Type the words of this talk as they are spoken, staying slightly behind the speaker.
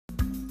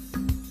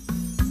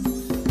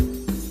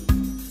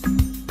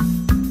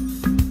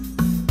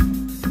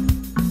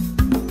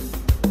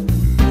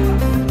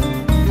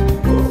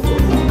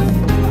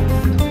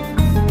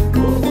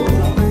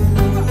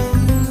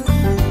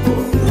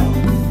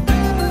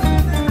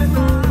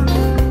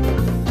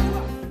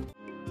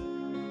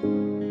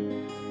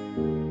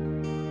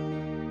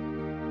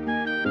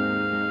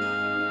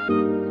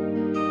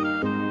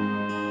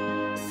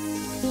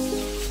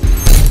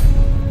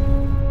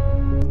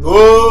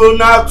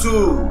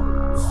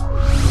Donatus.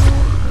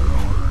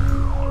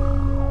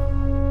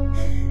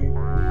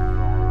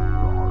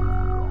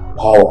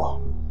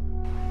 Power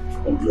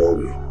and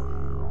glory,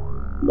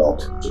 not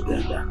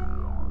together.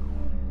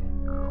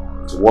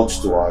 To what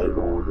do I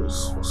owe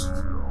this first?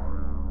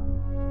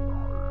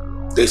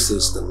 This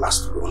is the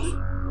last warning.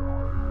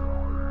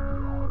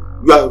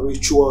 Your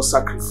ritual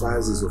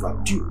sacrifice is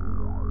overdue.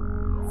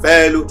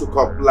 Failure to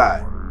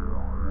comply,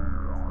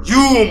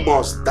 you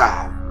must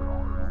die.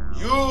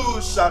 You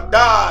shall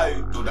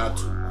die,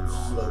 Donatus.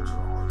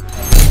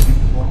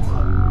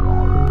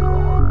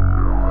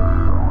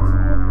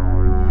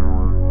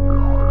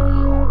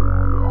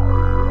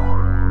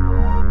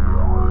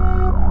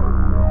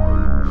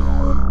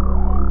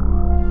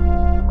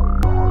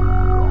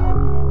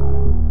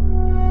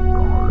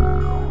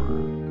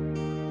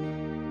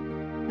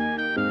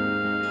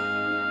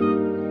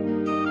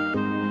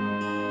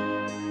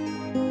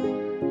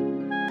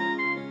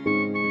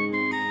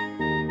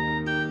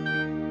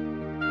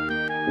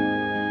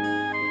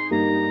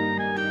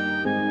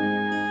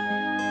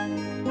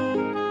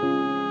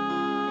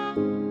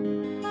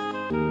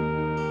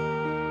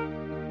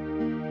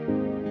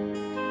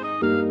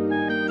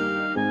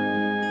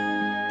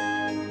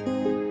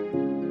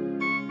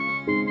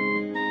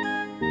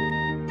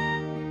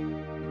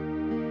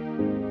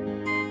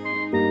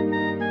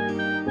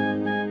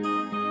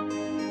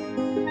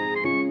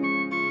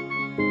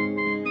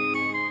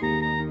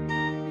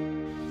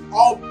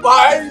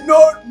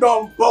 Albino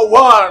number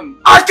one.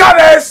 I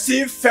can't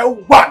see for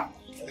one.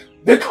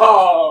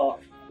 Because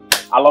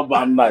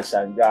Alabama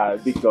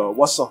Shanga. Because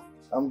what's up?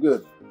 I'm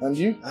good. And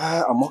you?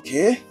 I'm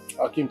okay.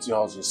 I came to your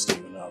house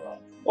yesterday. You're not around.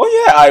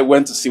 Oh yeah, I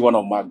went to see one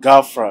of my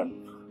girlfriend.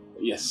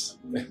 Yes.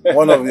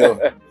 One of you.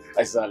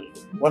 Exactly.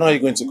 When are you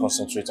going to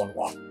concentrate on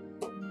one?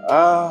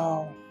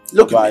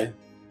 Look at me.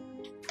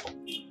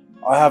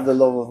 I have the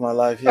love of my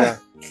life here.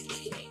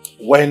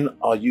 When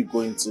are you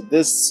going to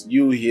this?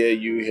 You here,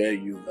 you here,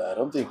 you there. I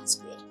don't think it's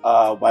good.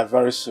 By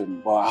very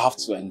soon, but I have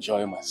to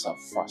enjoy myself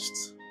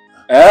first.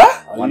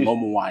 Are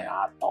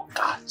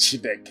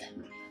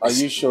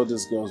you sure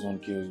these girls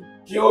won't kill you?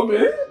 Kill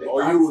me?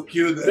 Or you will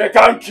kill them? They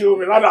can't kill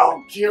me, not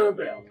I'll kill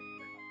them.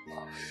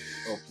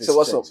 Oh, So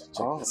what's up?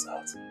 Check this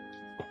out.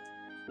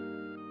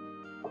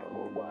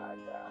 Oh my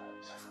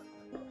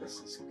God. This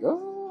is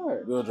good.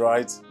 Good,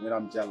 right? I mean,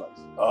 I'm jealous.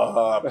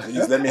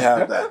 Please let me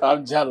have that.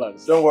 I'm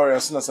jealous. Don't worry,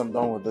 as soon as I'm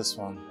done with this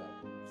one,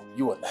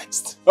 you are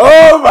next.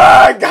 Oh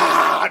my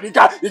God! You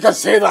can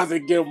say that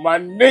again, my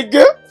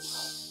nigga.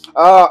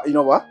 You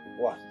know what?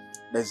 What?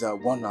 There's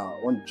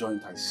one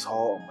joint I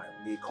saw on my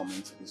way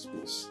coming to this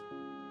place.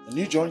 A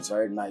new joint?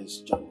 Very nice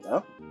joint,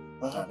 huh?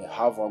 They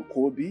have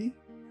Kobe.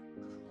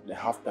 They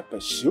have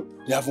pepper soup.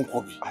 They haven't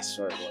Kobe. I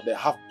swear, bro. They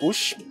have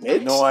bush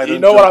meat. No, I don't. You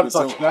know what I'm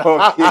talking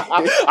about.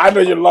 I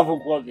know you love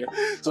Kobe.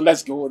 So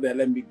let's go there.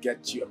 Let me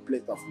get you a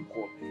plate of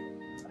Kobe.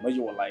 I know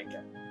you will like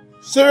it.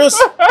 Serious?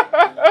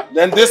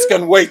 Then this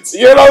can wait.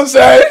 You know what I'm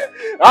saying?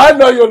 I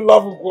know you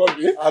love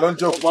Kobe. I don't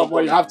joke. But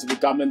you have to be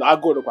coming. I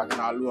go to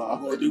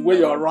Kwakinalu. The way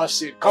you're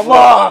rushing. Come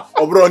on.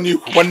 Obroni,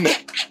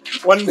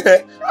 one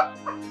day.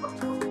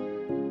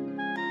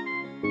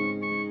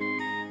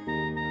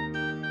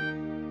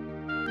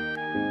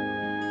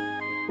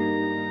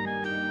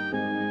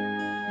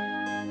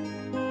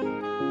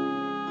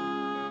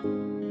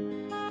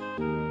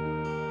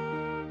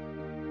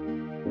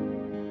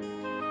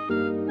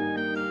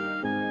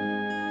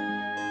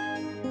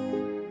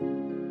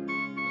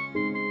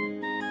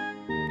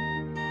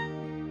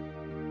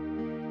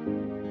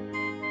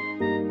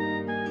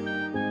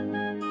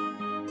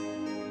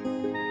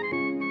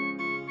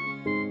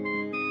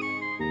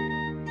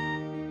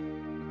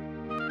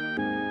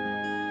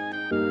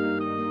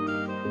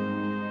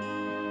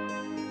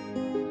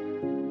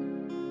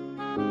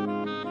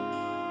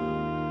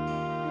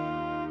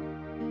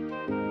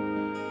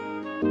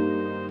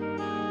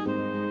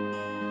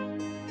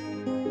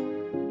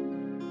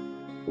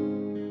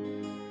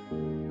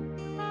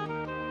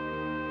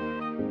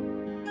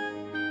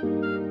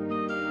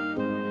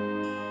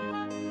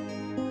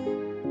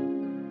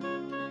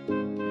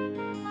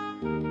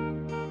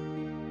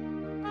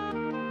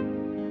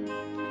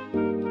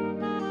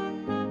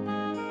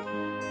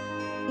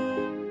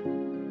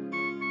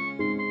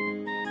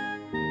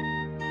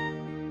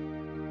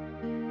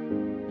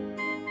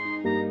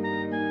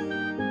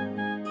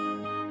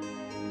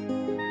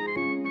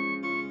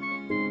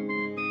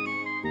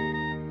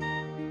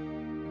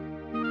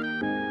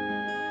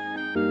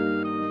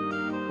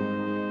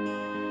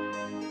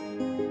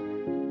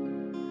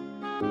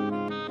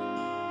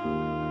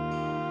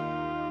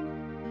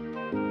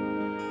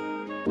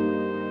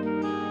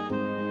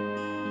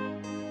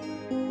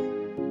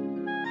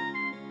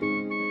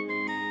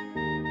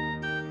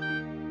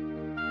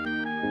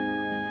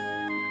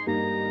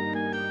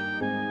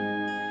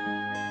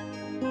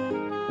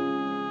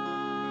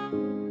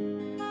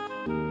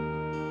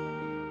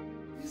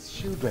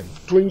 Children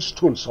throwing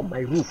stones on my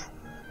roof.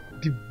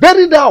 The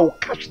very day I will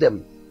catch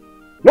them.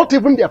 Not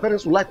even their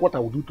parents will like what I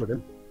will do to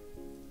them.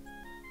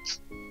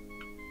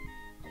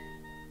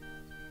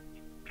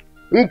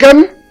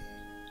 Nkem?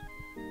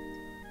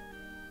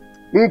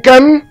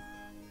 Nkem?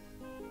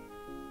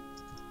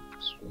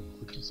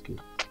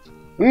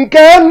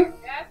 Nkem?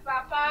 Yes,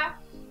 Papa.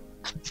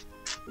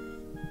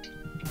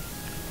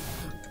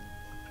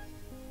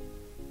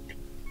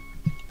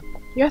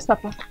 Yes,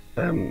 Papa.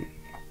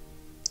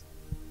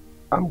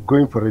 I'm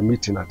going for a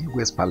meeting at the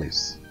West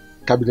Palace.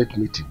 Cabinet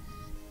meeting.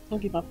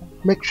 Okay, Papa.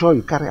 Make sure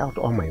you carry out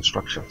all my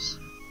instructions.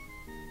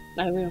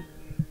 I will.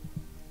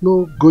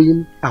 No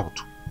going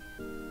out.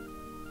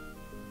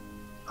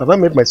 Have I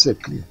made myself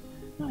clear?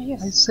 Oh,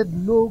 yes. I said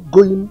no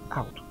going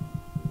out.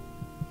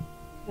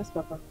 Yes,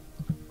 Papa.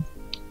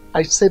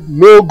 I said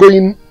no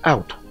going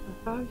out.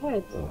 I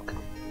heard. Okay.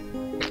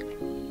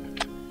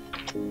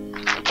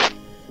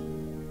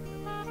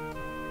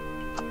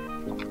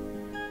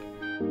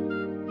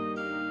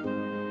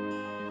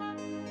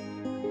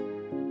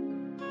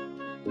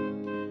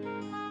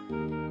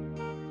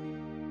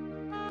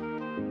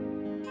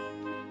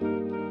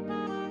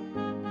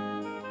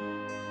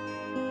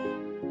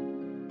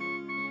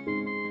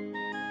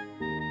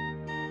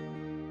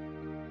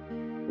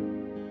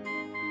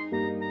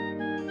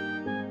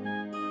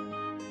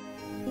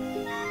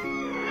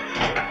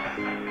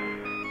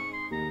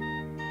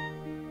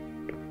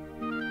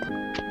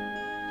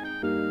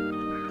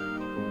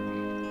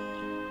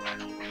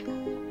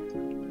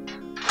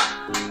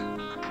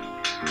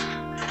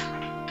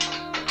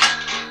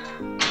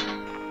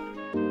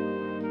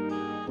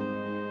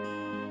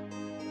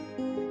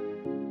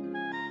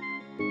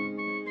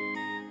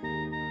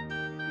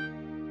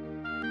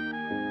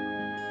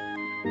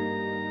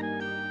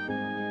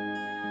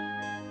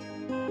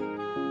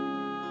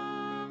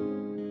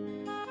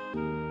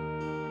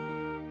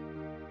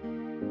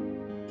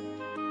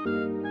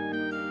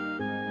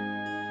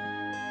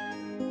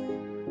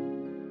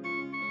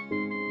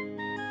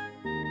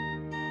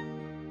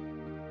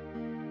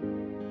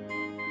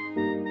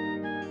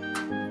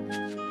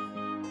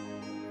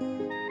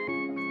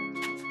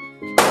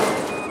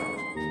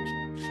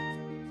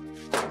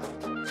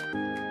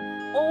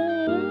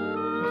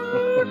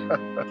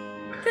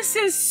 This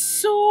is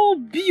so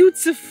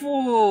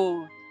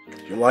beautiful.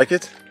 You like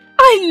it?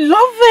 I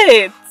love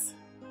it.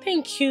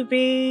 Thank you,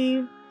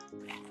 babe.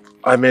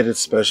 I made it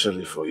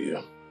specially for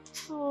you.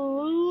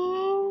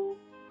 Oh,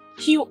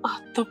 you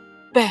are the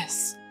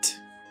best.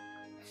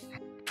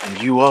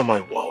 And you are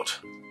my world.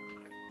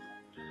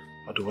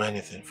 I'll do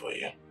anything for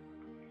you.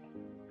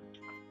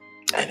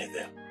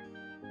 Anything.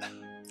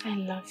 I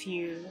love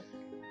you.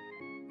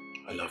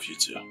 I love you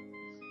too.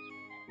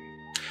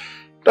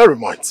 That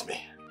reminds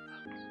me.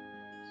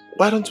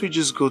 Why don't we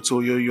just go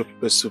to your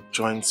pepper soup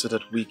joint so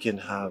that we can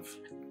have...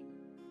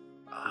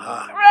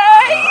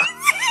 Right?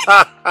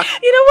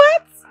 You know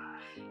what?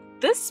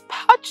 This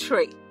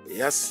portrait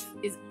Yes?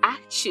 is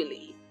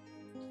actually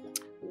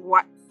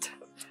what?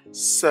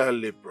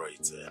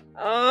 Celebrate it.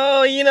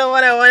 Oh, you know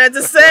what I wanted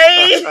to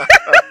say?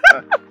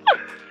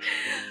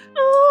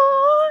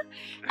 Oh,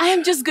 I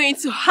am just going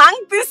to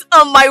hang this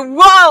on my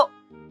wall.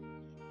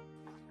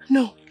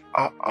 No.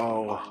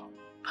 Uh-oh.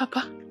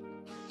 Papa,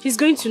 he's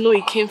going to know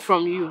it came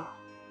from you.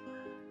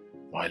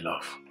 My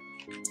love.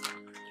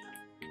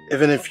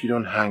 Even if you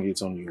don't hang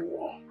it on your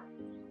wall,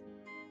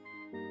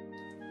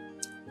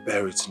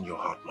 bear it in your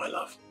heart, my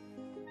love.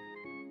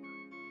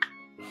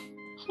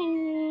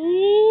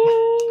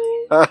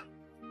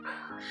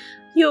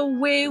 Your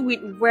way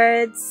with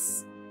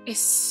words is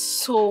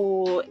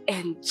so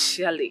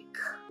angelic.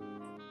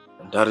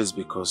 And that is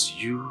because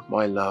you,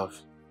 my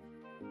love,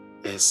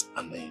 is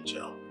an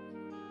angel.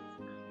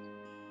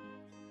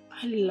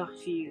 I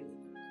love you.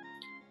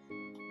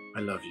 I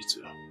love you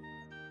too.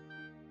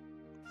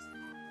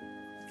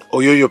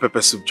 Oyoyo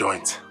pepper soup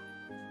joint.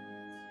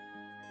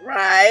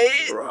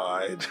 Right?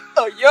 Right.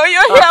 Oh, yo,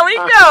 here we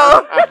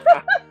go.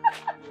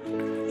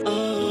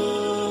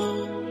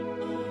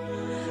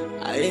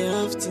 I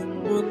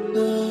often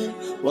wonder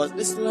what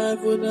this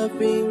life would have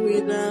been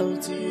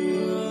without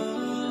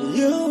you.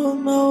 You're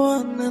my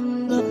one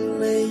and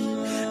only.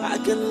 I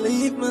can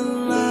live my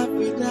life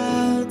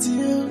without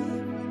you.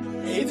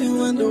 Even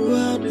when the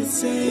world is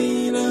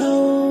saying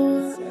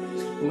no,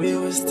 we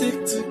will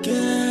stick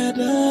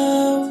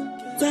together.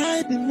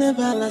 Tied in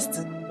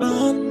everlasting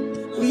bond,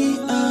 we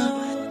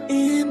are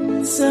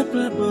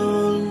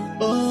inseparable.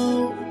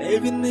 Oh,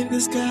 even if the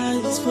sky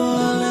is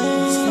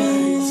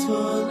falling,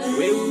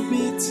 we will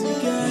be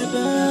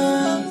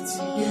together.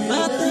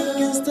 Nothing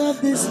can stop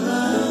this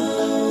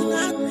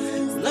love.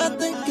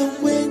 Nothing can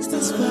quench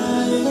this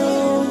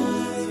fire.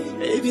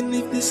 Even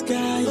if the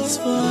sky is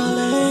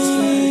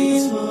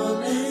falling,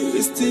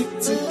 we stick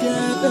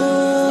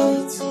together.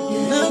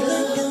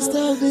 Nothing can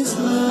stop this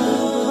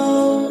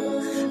love.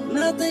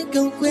 Nothing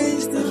can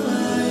quench the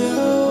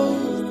fire.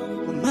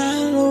 No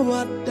matter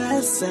what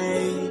they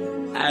say,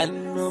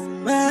 and no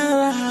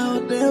matter how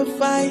they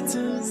fight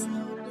us,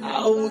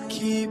 I will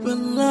keep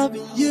on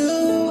loving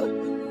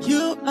you.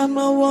 You are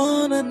my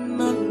one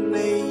and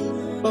only.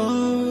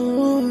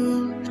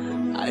 Oh,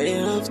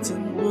 I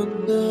often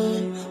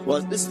wonder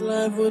what this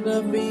life would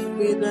have been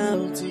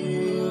without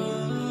you.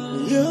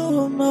 You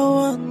are my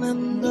one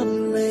and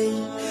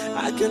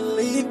I can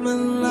live my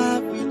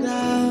life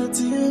without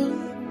you.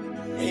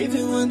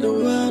 Even when the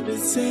world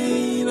is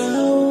saying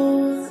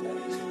no,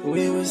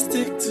 we will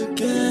stick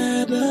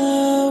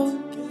together.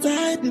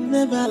 Tied in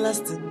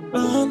everlasting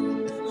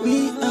bond,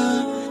 we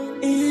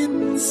are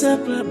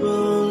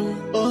inseparable.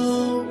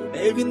 Oh,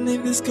 even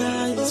if the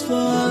sky is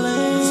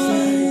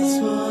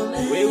falling,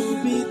 we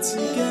will be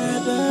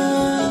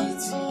together.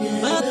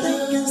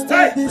 Nothing can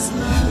stop this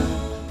love.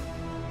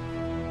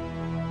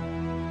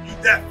 You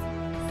deaf?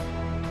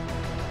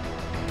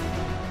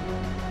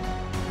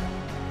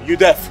 You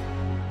deaf?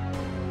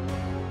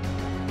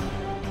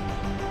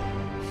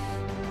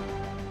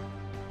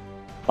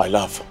 My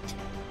love,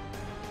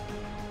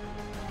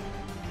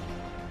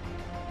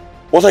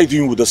 what are you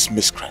doing with this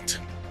miscreant?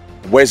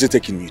 Where is he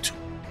taking you to?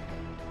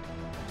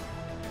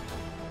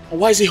 And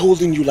why is he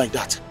holding you like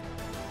that?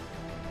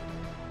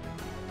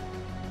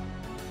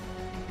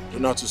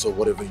 Donatus or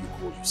whatever you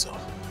call yourself.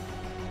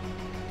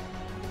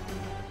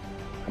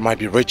 I might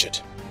be rigid,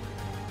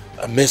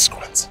 a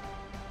miscreant,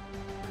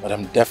 but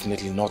I'm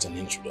definitely not an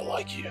intruder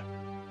like you.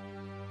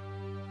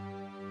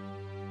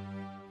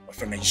 My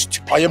friend, are you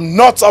stupid? I am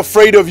not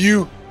afraid of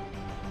you.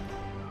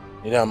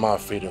 Neither am I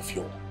afraid of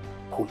your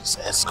police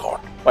escort.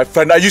 My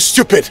friend, are you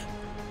stupid?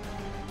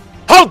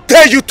 How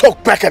dare you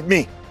talk back at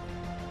me?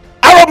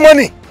 Arab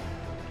money!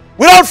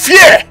 Without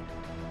fear!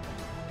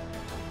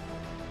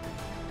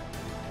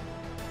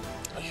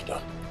 Are you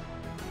done?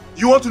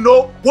 You want to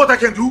know what I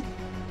can do?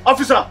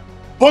 Officer,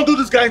 bundle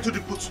this guy into the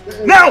boots.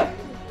 Now!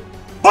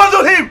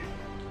 Bundle him!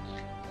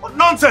 What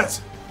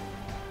nonsense!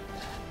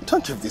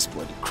 Don't give this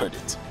boy the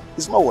credit.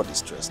 He's not worth the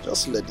stress.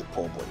 Just let the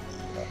poor boy be.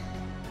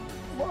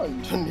 Come on,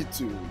 you don't need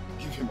to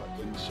give him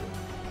attention.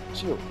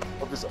 Chill,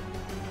 officer.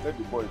 Let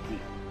the boy be.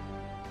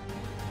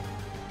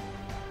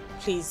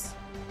 Please.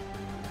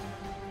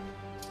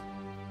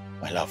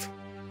 My love,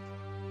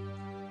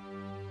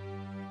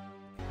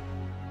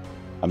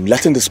 I'm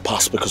letting this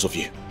pass because of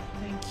you.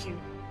 Thank you.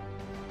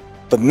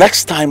 The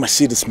next time I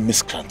see this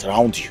miscreant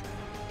around you,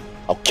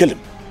 I'll kill him.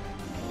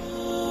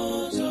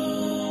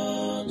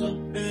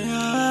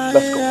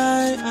 Let's go.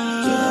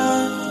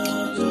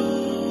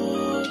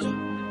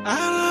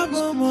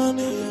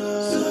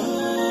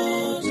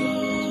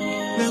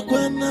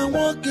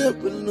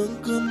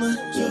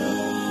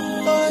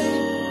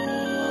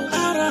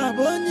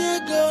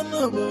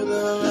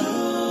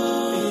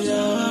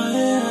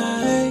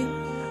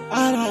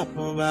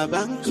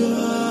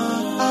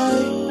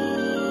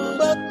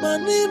 But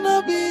money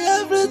not be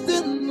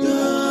everything.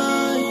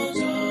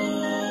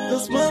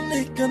 Cause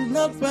money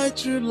cannot buy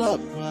true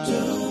love.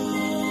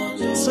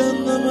 So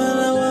no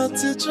matter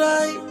what you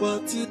try,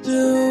 what you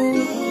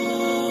do,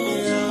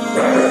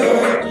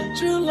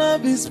 true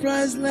love is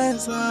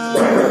priceless.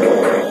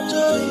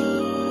 Joy,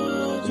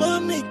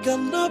 money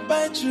cannot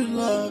buy true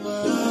love.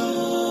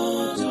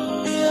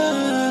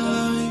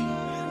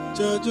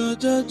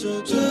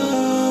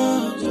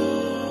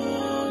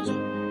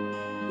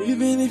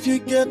 Even if you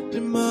get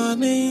the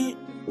money,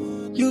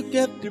 you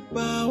get the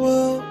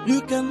power,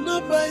 you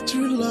cannot buy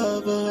true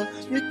love.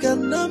 You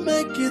cannot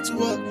make it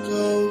work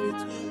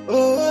out.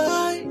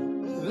 Oh,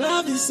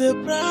 love is a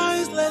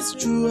priceless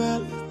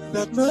jewel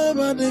that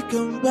nobody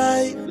can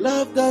buy.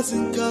 Love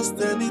doesn't cost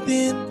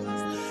anything.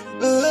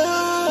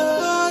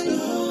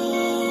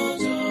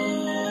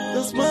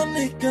 Cause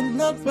money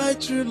cannot buy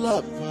true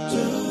love.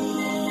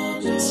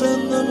 So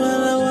no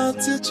matter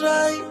what you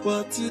try,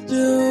 what you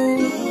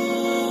do,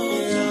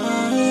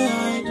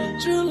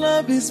 true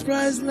love is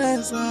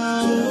priceless.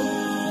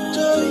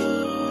 Joy,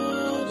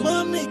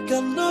 money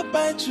cannot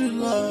buy true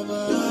love.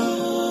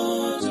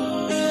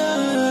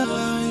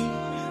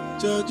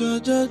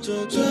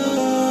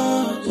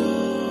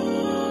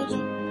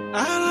 I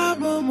have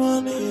no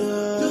money.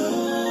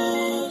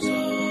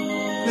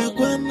 Like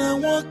when I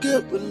walk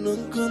up and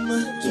look on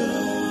my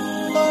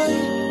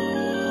joy.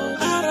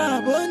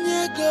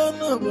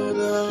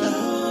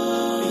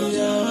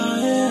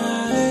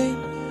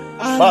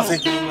 Marcy!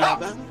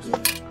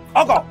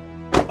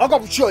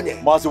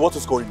 Marcy, what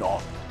is going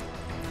on?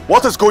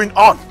 What is going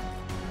on?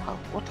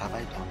 What have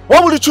I done? Why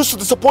would you choose to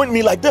disappoint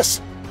me like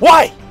this?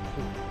 Why?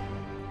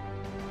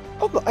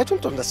 I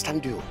don't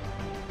understand you.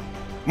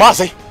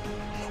 Marcy,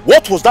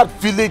 what was that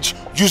village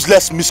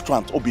useless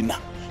miscreant Obina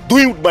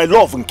doing with my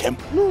love and Kem?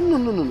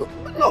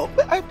 No,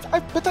 but I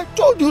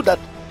told you that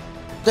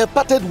they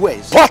parted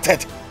ways.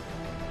 Parted?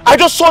 I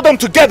just saw them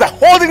together,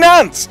 holding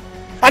hands.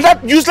 And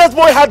that useless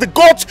boy had the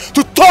guts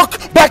to talk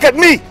back at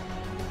me.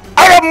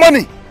 Arab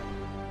money.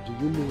 Do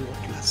you know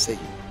what you are saying?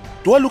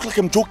 Do I look like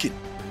I'm joking?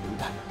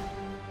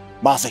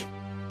 Marcy,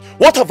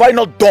 what have I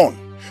not done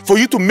for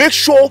you to make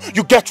sure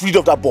you get rid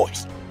of that boy?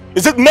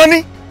 Is it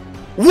money?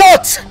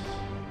 What?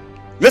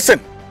 Listen,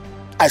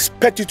 I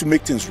expect you to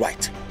make things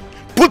right.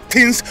 Put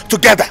things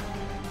together.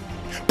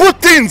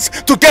 Put things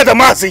together,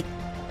 Marcy.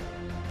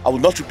 I will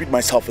not repeat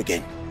myself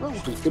again. Why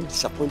would you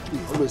disappoint me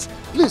always?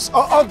 Please,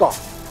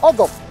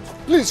 Ogo,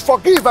 please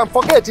forgive and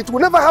forget. It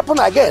will never happen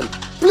again.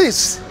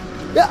 Please.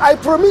 Yeah, I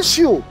promise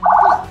you.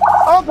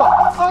 Ogo.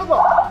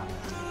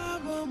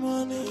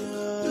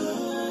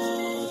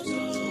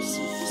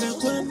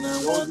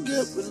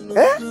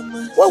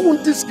 Why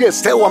won't this girl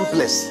stay one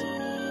place?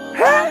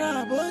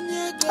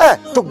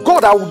 To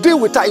God, I will deal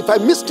with her if I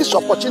miss this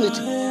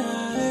opportunity.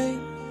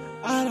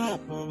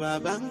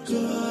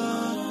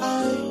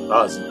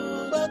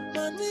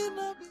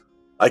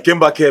 I came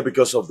back here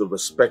because of the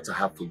respect I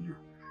have for you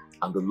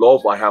and the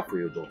love I have for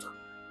your daughter.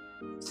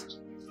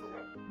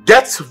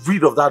 Get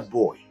rid of that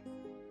boy.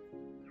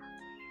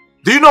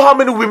 Do you know how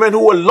many women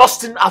who were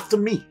lusting after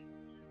me?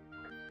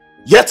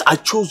 Yet I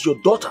chose your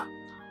daughter.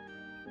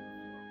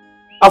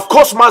 Of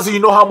course, Mazi, you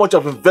know how much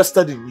I've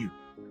invested in you.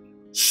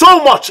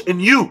 So much in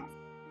you.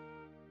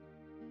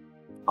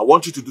 I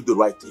want you to do the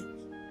right thing.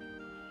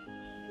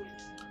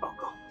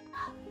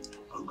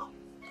 Uncle,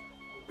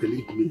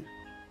 believe me,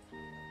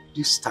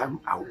 this time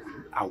I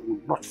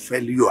will not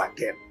fail you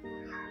again.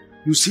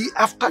 You see,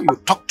 after you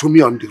talked to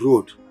me on the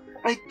road,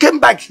 I came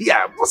back here.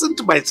 I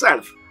wasn't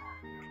myself.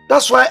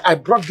 That's why I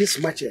brought this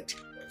machete.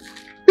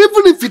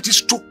 Even if it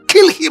is to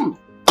kill him,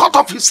 cut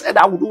off his head,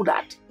 I will do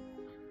that.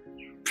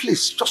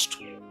 Please, just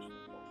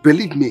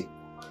believe me.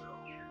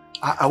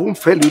 I won't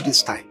fail you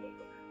this time.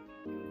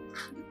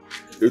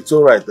 It's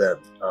all right then.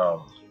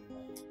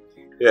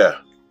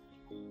 Yeah.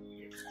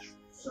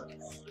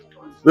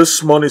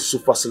 This money is to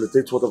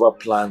facilitate whatever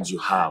plans you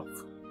have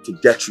to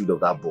get rid of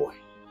that boy.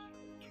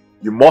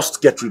 You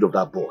must get rid of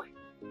that boy.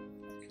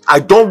 I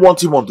don't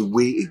want him on the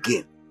way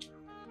again.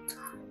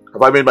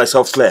 Have I made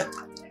myself clear?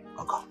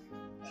 Uncle,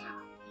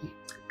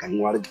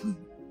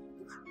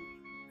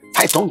 if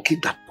I don't kill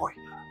that boy,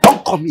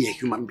 don't call me a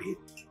human being.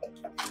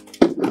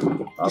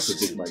 I'll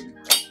take my leave.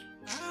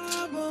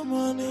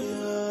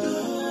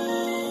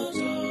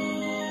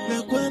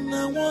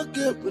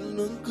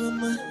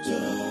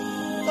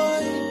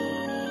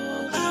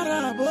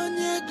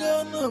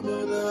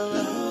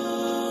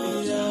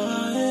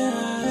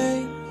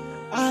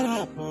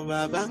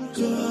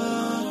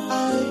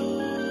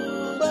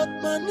 But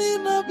money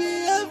not be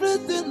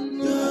everything.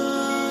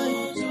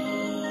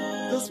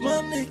 This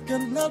money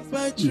cannot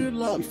buy true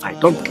love. If I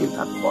don't kill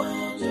that boy.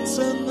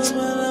 So no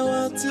matter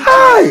what you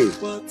Hi!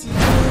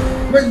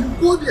 When you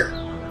go there,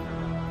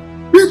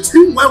 beat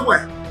him well.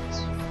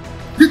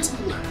 Beat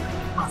him well.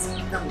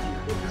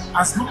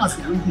 As long as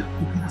you don't get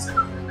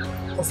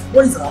because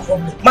boys are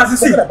problem. Mazi,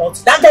 see,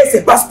 that guy is a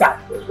bastard.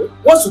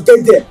 Once you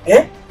get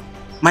there,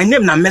 my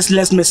name na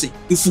Merciless Mercy.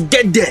 If you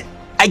get there,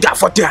 I got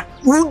for there.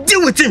 We'll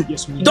deal with him.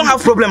 Yes, don't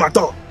have problem at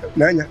all.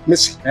 Nanya,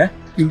 Mercy.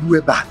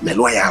 Irueba,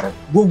 Meloyaro.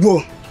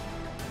 Go.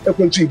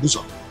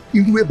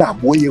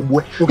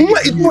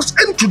 It must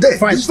end today.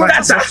 Fine.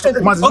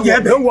 Okay,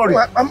 don't worry.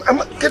 I'm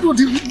get what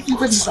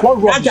this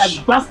one wrong. That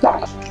guy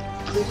bastard.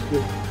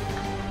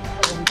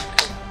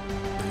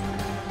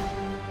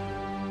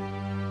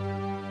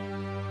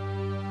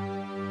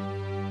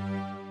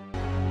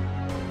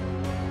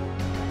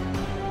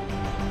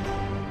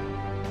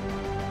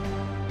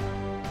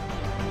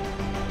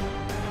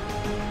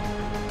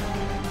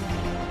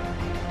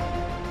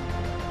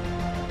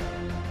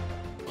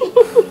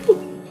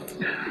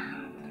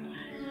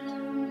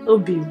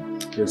 Obi.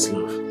 Yes,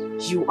 love.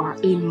 You are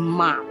a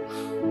man.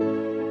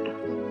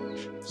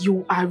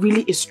 You are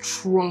really a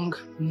strong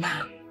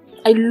man.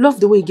 I love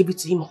the way you give it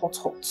to him hot.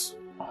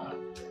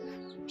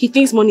 He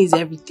thinks money is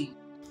everything.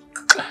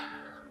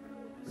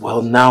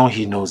 Well, now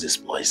he knows his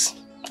place.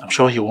 I'm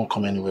sure he won't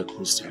come anywhere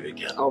close to you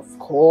again. Of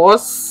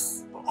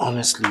course.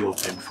 Honestly,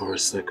 Obim, for a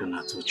second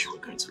I thought you were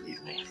going to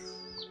leave me.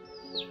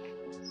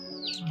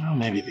 Well,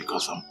 maybe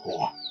because I'm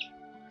poor.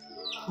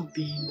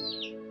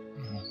 Obim.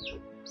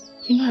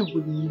 You know I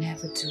would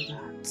never do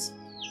that.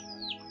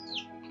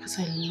 Because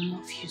I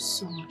love you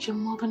so much. You're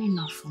more than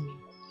enough for me.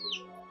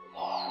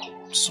 Oh,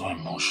 I'm so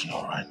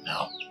emotional right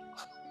now.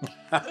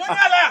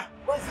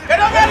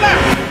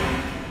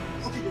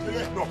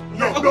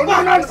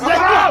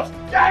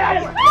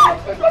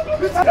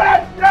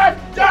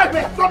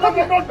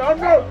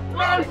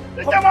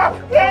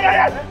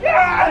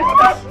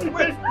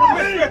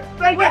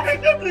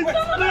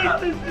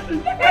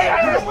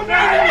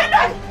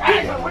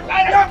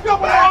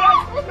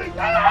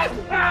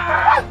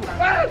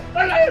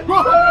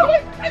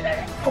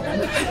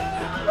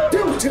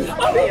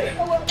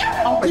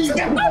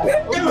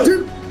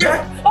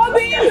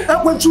 I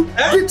want to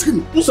beat him.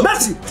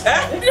 Mercy.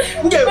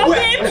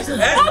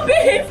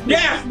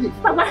 Yeah.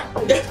 Papa.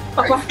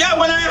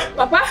 Yeah.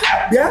 Papa.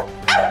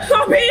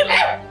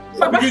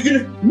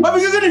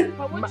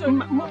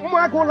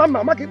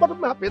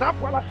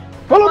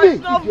 Follow me.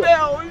 It's not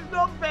fair. It's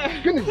not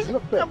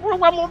fair.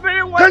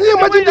 Can you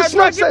imagine this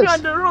nonsense?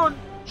 On the road.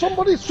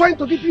 Somebody is trying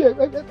to give you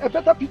a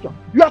better picture.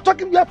 You are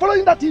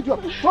following that idiot.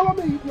 Follow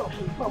me, idiot.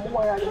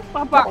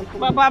 Papa,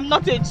 I'm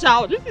not a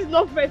child. This is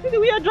not fair. See the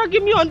way you're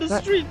dragging me on the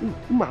street.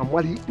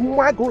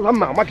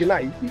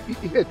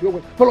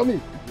 Follow me.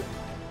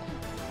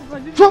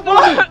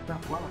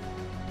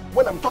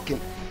 When I'm talking,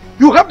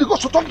 you have the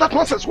guts to talk that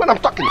nonsense when I'm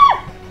talking.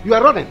 You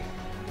are running.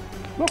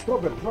 No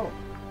problem, no.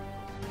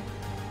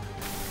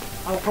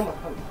 I'll come.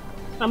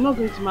 I'm not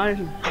going to marry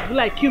him. He will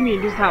like kill me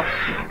in this house.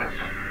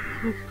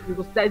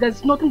 Because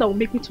there's nothing that will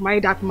make me to marry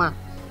that man.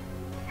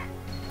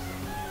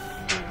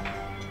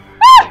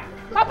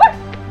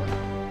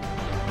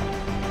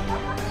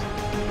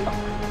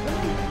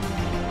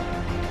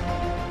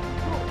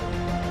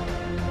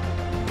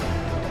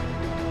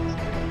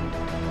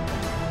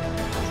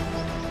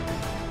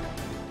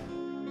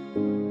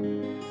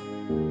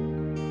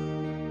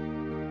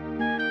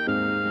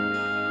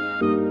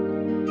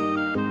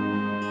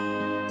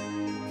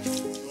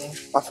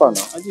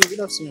 Afana. Good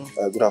afternoon.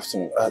 Good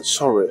afternoon.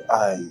 Sorry,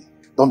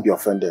 don't be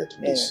offended,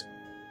 please.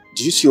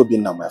 Do you see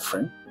Obinna, my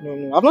friend?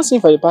 No. I've not seen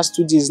him for the past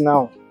 2 days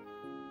now.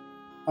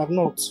 I've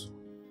not.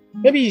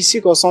 Maybe he's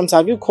sick or something.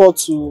 Have you called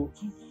to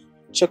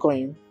check on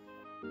him?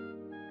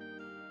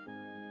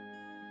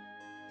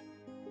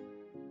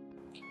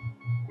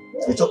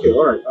 It's okay,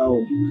 alright.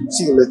 I'll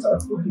see you later.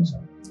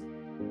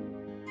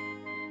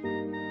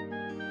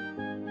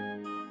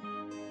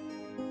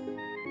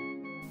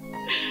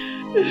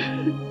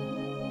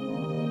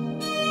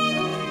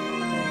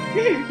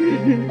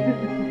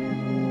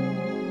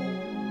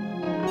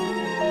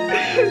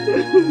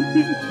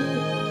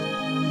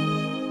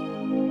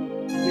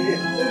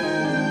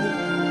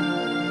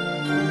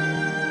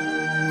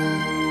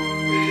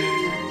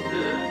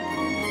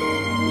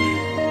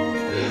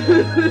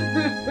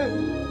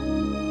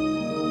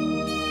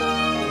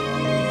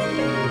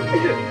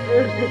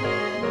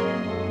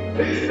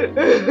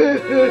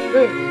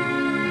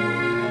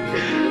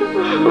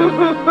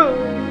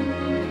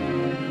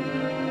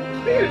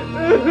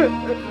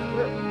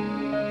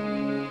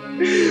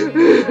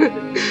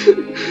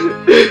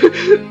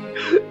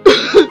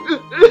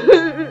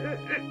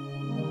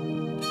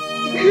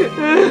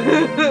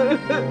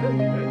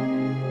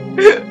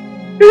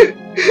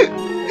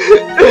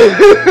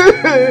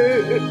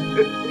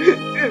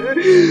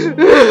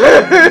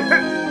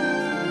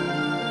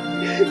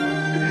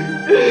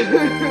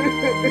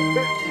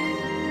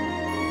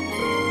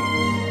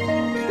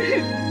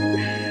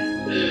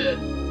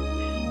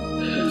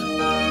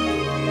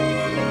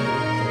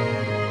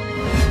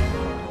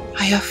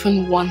 I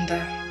often wonder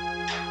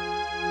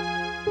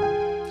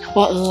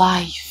what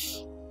life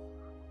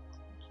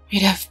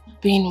would have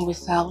been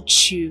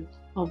without you,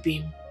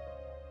 Obim.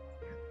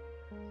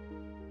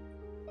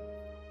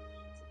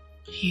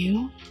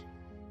 You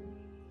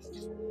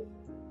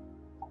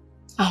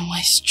are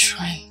my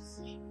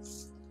strength.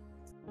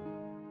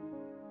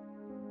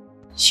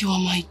 You are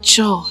my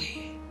joy,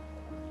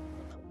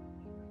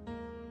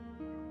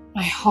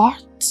 my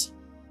heart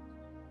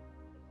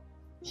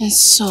and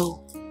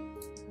soul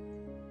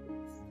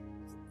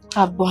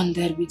are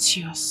bonded with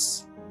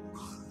yours.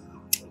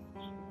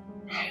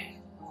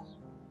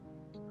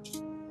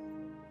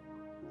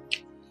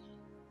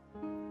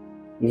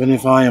 Even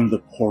if I am the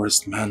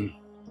poorest man,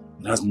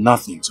 it has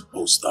nothing to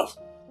boast of.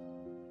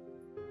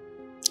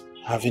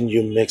 Having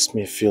you makes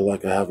me feel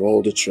like I have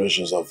all the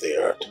treasures of the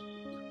earth.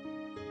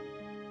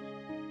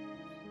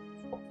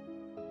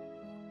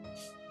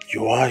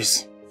 Your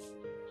eyes,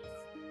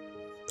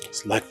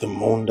 it's like the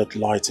moon that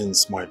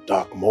lightens my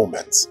dark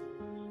moments.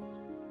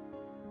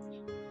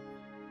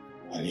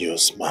 And your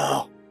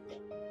smile,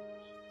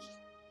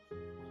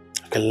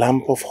 like a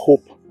lamp of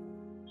hope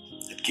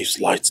that gives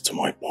light to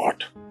my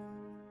path.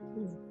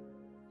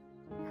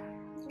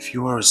 If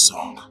you were a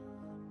song,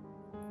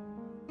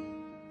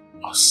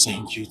 I'll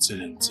sing you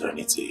till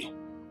eternity.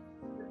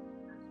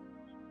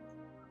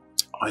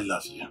 I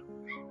love you.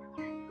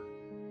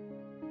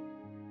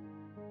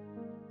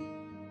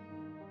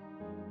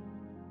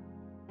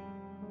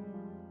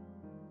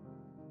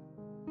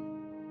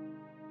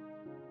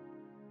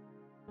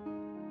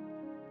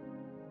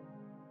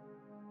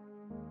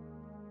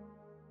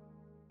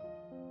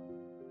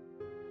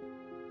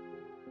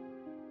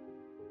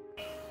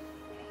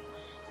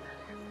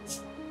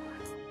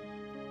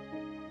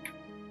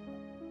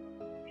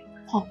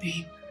 Oh,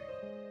 babe.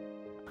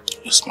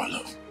 Yes, my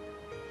love.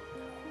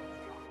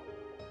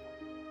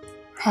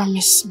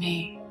 Promise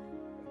me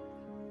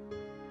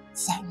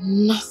that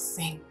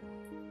nothing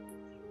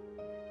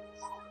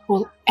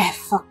will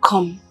ever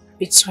come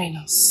between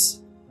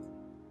us.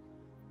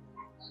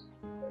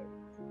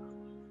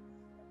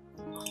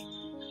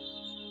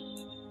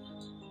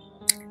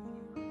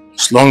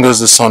 As long as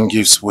the sun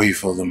gives way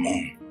for the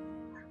moon,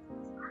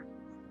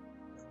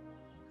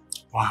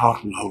 my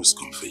heart will always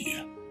come for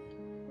you.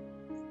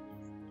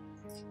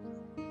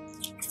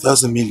 If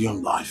there's a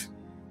million life,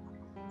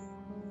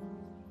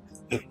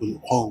 it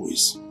will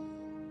always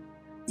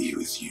be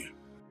with you.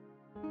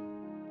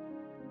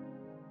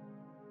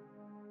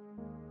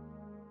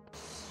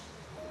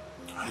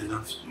 I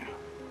love you.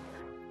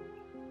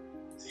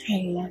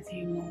 I love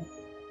you more.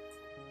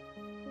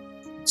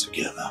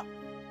 Together.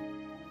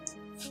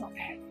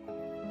 Forever.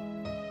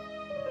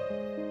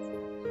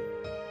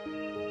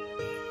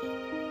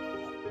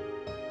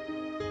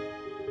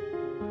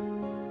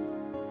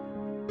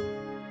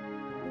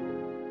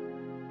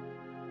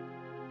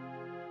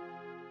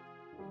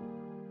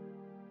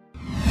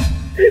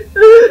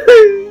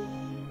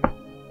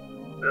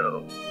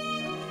 No.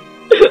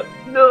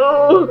 No.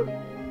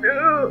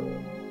 No.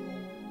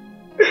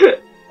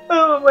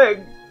 How am I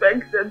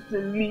expected to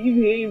leave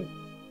him?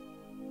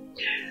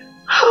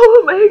 How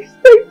am I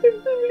expected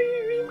to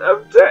leave him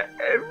after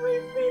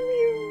everything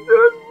he's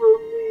done for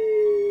me?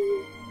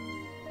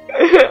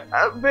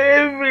 After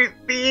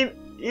everything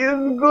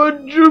he's gone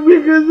through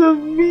because of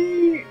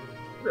me?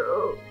 No.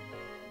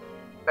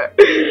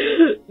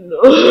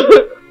 No.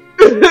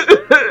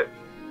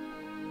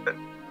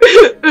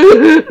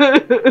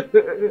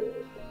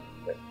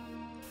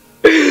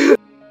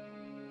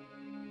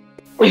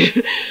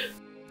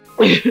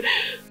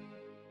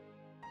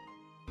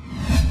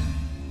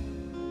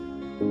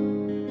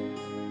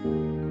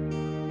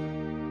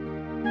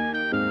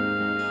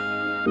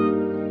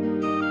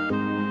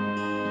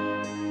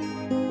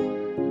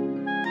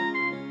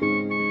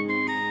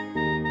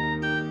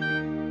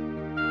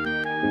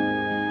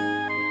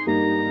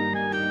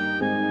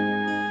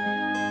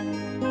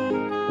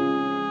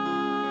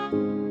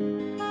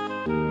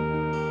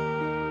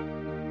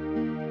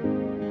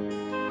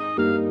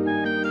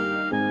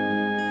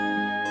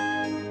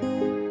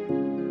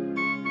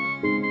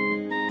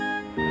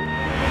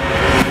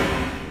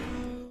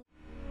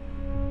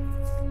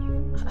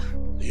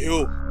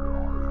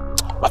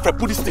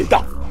 Put this thing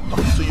down.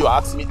 So you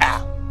ask me,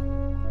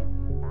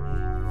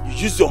 you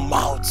use your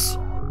mouth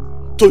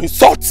to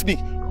insult me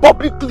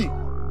publicly.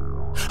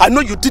 I know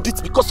you did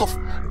it because of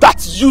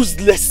that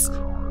useless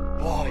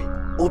boy,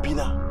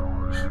 Obina.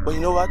 But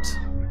you know what?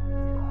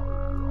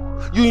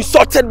 You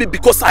insulted me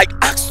because I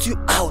asked you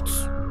out.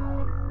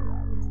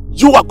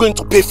 You are going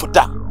to pay for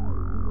that.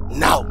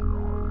 Now.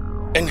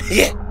 And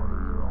here.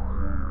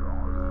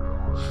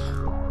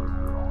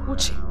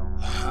 Luchy.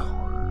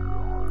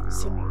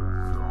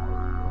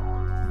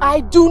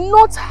 I do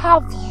not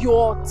have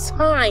your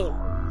time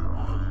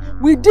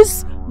with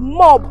this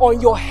mob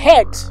on your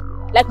head,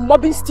 like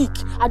mobbing stick.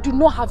 I do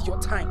not have your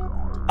time.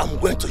 I'm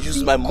going to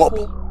use my mob.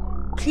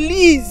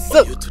 Please.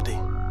 For you today.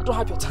 I don't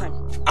have your time.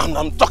 And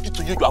I'm talking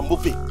to you, you are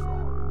moving.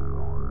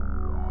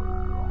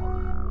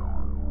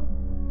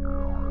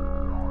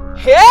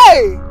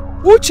 Hey!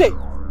 Uche!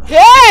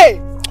 Hey!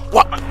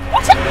 What?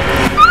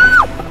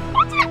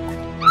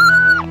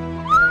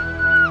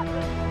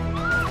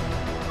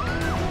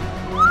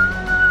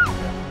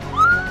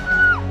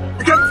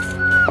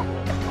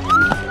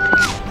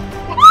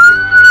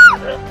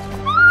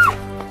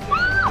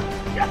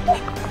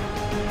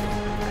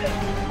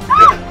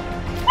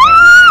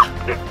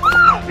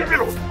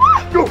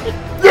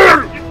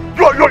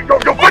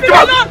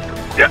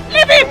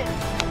 Leave him!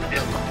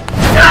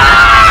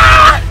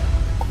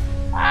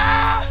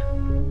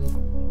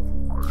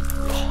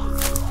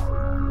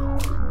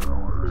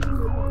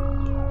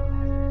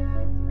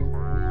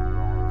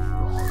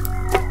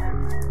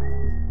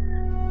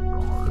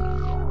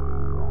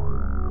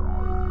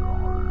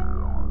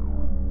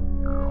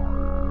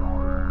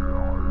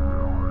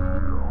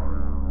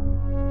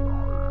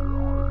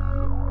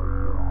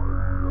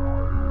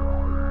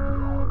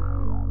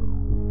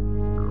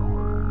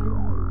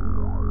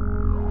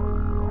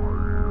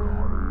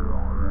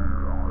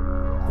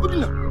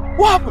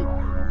 What happened?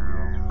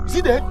 Is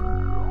he dead?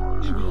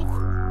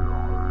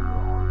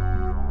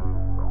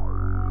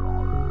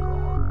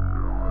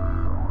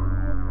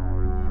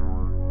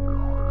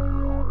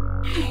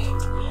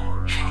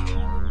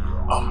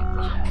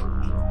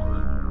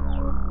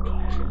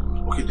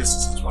 Okay, this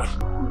is it, right?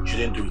 You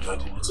didn't do it, I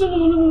did it.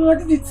 No, I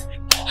did it.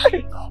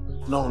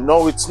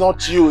 No, it's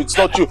not you. It's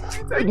not you.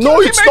 No,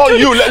 it's not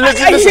you.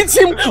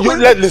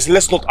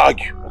 Let's not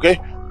argue, okay?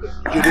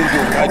 You didn't do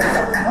it, I did it.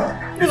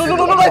 No,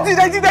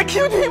 I did. I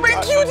killed him. I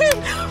killed him.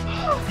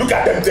 Look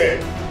at them there.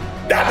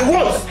 They are the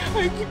ones.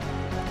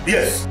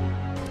 Yes.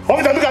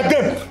 Officer, look at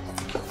them.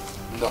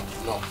 No.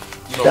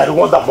 They are the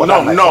ones that No.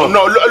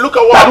 Look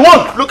at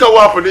what. Look at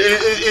what happened.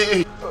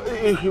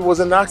 It was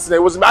an accident.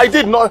 It was. I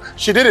did not.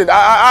 She didn't.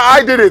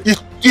 I did it.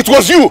 It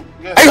was you.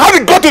 Yes. And you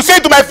haven't got to say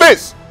it to my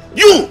face.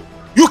 You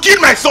killed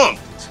my son.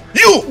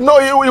 You. No,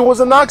 it was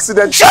an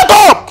accident. Shut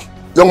up,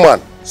 young man.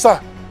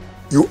 Sir,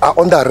 you are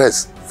under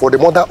arrest for the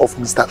murder of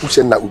Mr.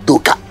 Uchenna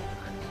Udoka.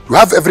 You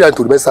have every right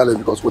to remain silent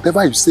because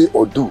whatever you say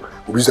or do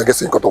will be used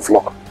against you in court of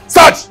law.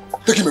 Sarge!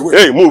 Take him away.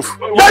 Hey, move.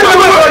 It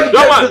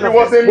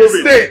was a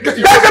mistake. Take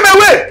him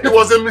away. It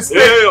was a mistake.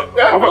 No,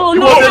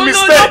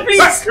 please.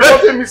 It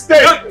was a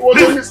mistake. It was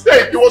a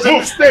mistake. It was a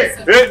mistake.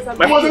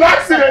 It was an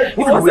accident.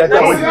 You were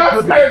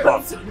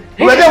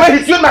there when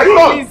he killed my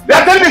son. They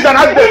are telling me it's an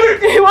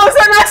accident. It was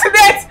an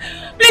accident.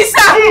 Please,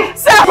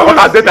 sir. What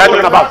accident are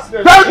you talking about?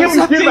 Tell him he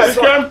killed my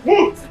son.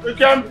 Move.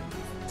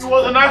 It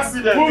was an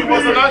accident. It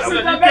was an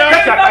accident.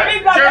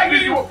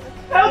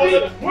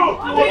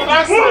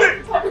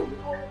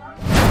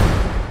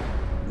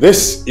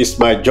 This is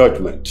my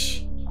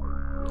judgment.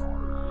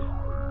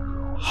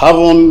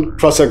 Having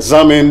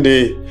cross-examined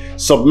the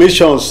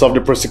submissions of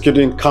the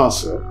prosecuting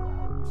counsel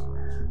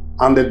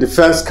and the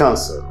defense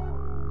counsel,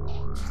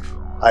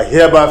 I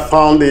hereby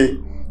found the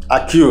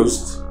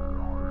accused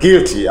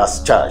guilty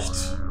as charged,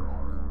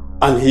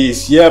 and he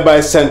is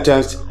hereby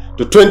sentenced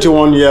to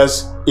 21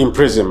 years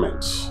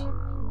imprisonment.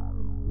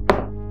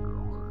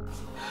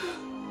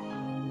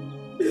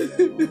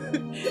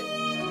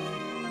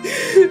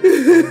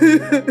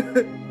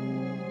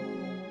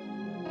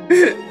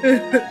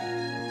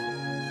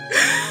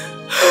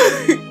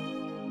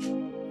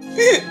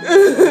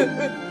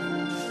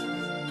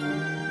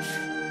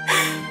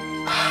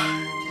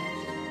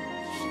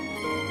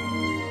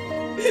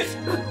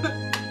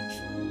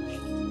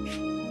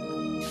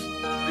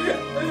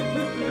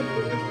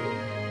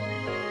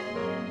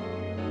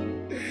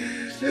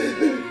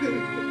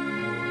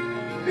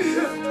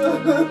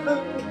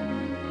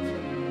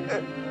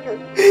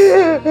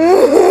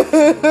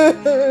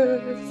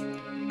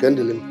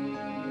 Candelim.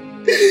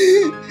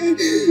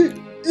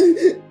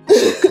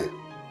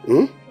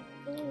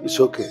 It's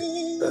okay.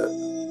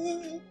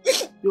 It's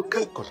okay. You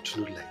can't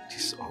continue like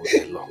this all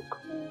day long.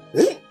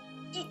 Eh?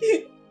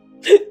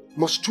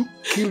 Must you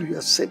kill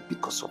yourself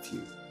because of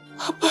him?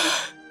 Papa,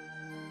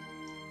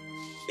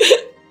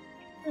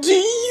 do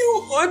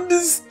you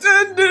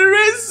understand the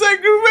great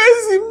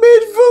sacrifice he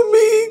made for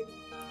me?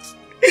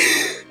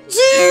 Do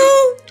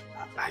you?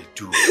 I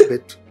do,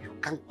 but you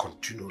can't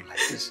continue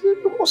like this.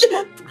 You must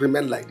not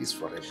remain like this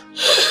forever.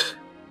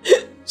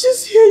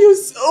 Just hear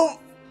yourself.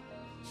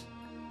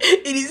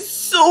 It is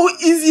so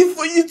easy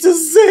for you to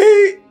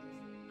say.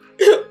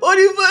 What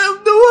if I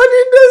am the one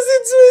in that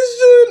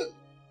situation?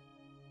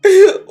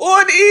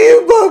 What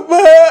if,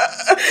 Papa?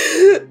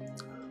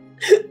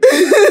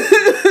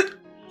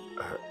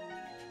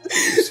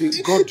 You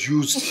see, God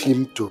used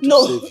him to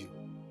save you.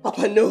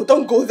 Papa, no,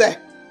 don't go there.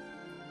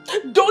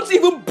 Don't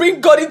even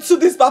bring God into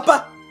this,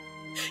 Papa.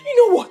 You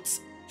know what?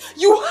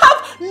 You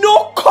have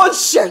no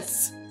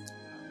conscience.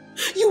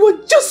 You were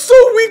just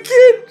so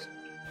wicked.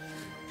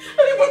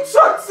 And even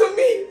talk to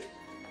me.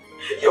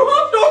 You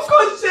have no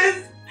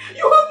conscience.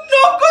 You have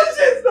no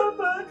conscience,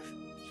 Papa.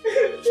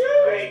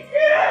 You're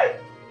wicked.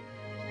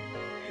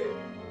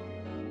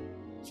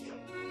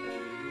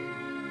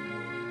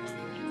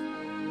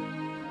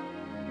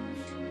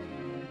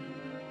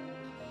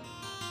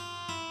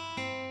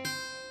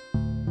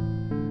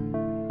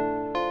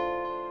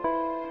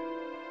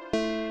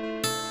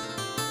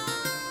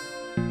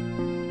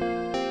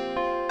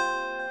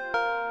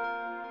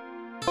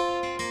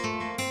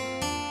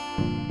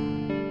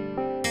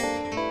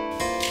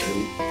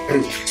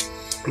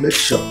 Make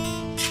sure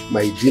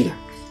my dinner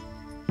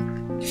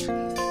is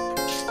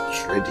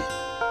ready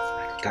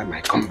by the time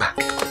I come back.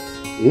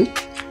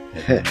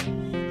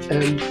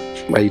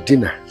 My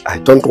dinner, I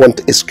don't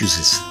want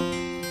excuses.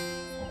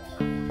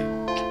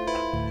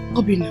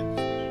 Obina.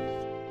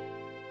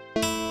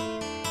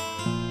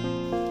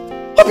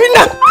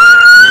 Obina!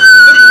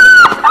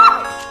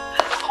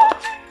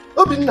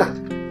 Obina!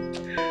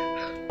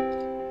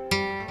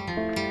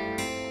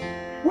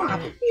 What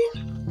happened?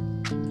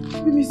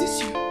 Obina, is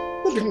this you?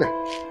 Obina!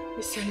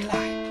 It's a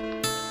lie.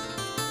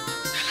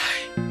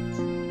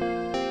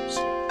 It's a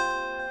lie.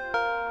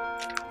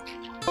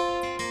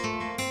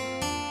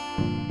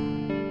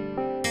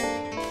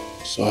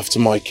 So after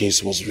my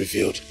case was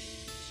revealed,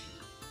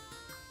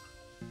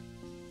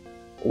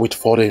 with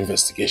further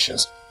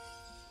investigations,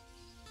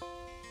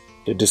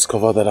 they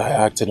discovered that I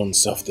acted on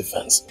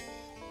self-defense.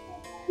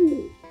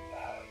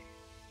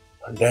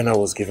 And then I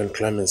was given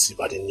clemency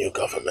by the new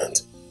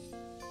government.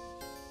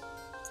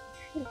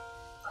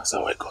 That's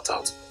how I got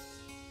out.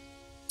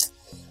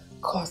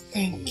 God,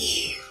 thank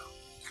you.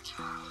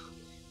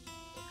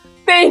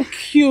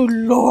 Thank you,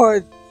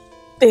 Lord.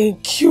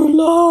 Thank you,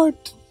 Lord.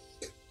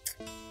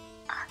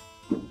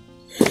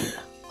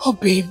 Oh,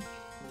 babe.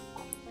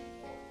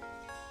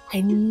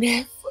 I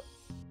never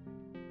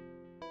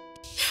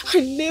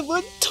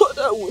thought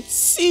I would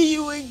see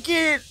you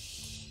again.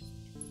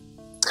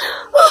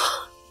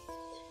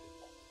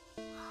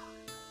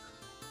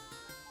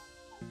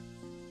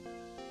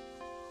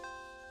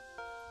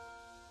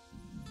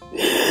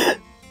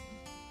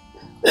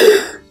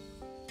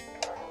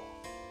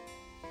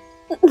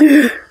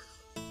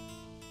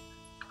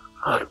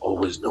 I'd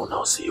always known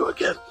I'll see you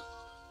again.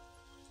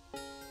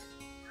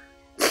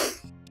 The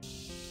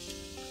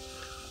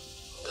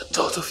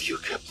thought of you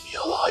kept me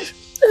alive.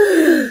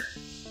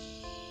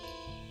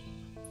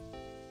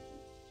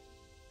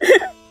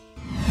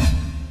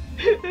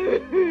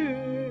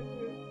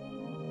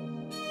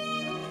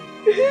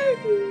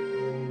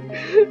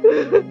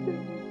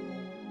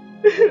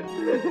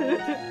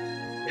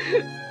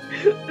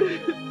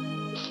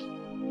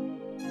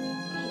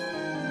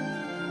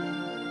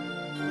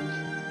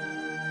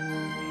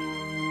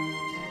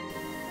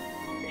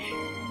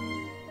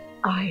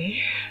 I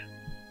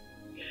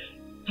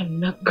am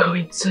not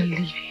going to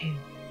leave him.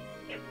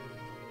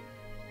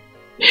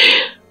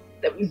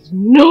 There is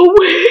no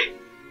way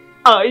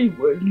I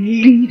will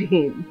lead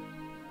him.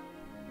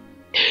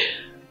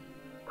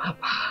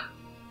 Papa,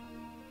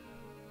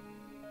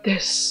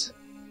 this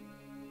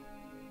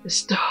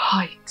is the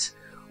height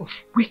of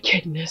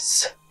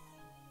wickedness.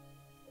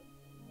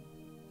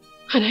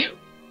 And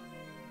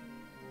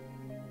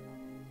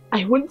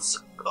I won't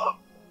succumb.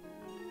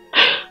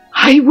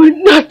 I will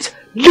not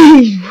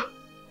leave.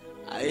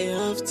 I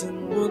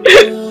often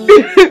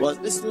wonder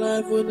what this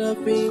life would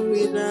have been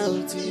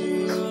without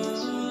you.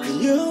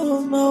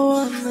 You're my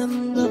one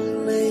and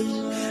only.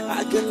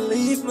 I can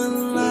live my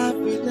life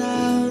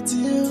without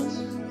you.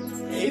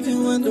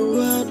 Even when the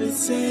world would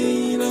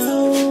say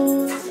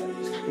no,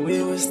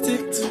 we will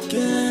stick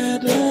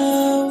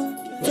together.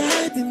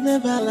 Like an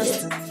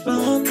everlasting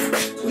bond,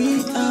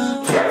 we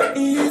are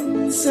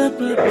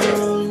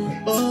inseparable.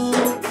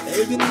 Oh,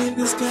 even if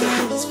the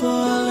sky is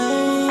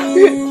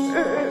falling,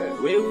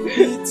 we will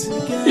be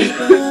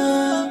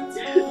together.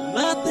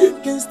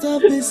 Nothing can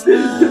stop this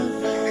love.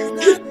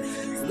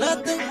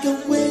 Nothing can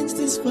quench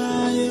this this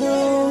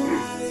fire.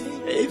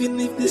 Even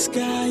if the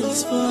sky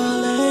is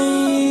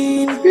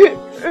falling.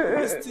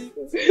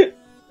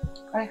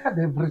 I had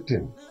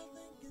everything.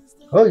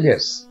 Oh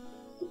yes.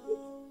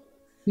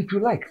 If you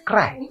like,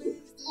 cry.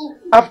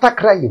 After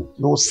crying,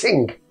 you'll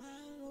sing.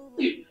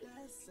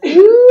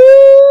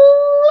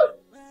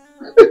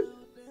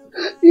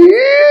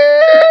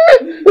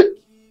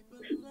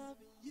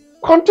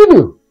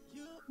 Continue.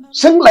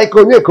 Sing like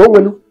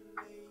Onyeka.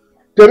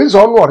 There is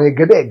one or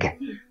Egedege.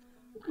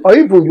 Or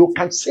even you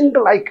can sing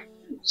like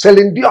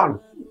Celine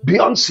Dion,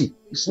 Beyonce.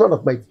 It's none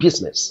of my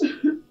business.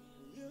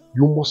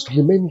 You must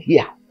remain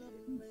here.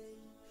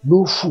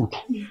 No food,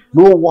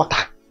 no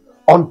water,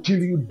 until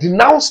you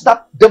denounce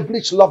that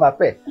devilish love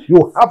affair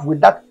you have with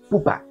that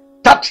pooper,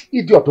 that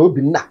idiot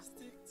Obinna.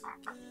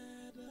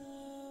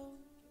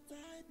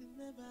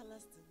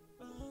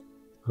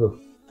 Huh.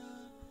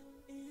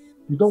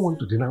 You don't want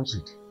to denounce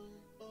it.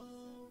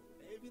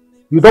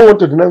 You don't want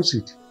to denounce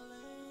it.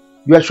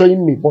 You are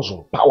showing me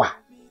muscle, power.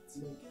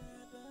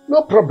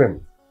 No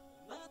problem.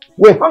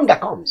 When hunger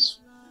comes,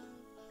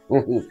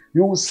 you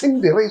will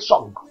sing the race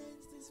song.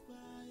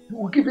 You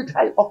will give it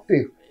high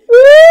octave.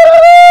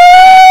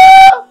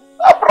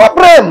 No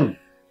problem.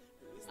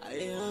 I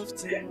have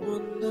to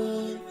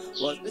wonder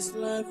what this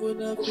life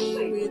would have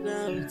been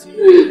without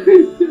you.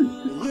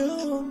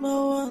 You're my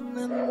one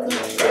and only.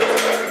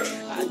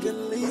 I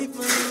can live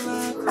my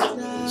life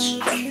without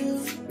you.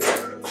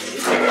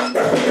 Even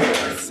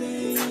if I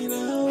say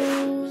no,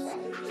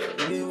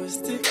 we will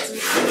stick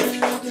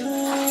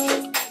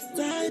together.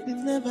 Tied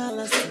in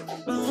everlasting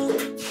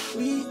bond.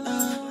 We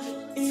are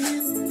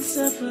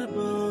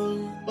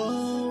inseparable.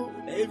 Oh,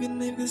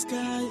 even if the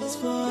sky is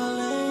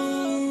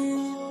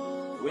falling,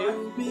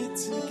 we'll be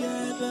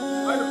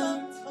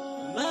together.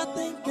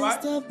 Nothing can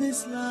stop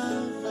this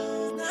love.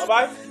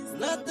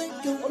 Nothing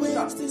can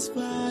quench this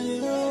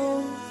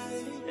fire.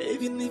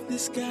 Even if the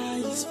sky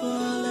is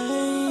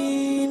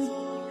falling,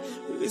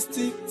 we'll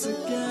stick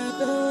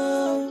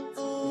together.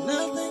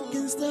 Nothing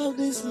can stop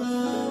this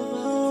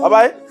love.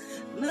 Bye-bye.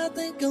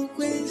 Nothing can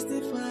quench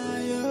the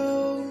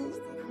fire.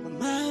 No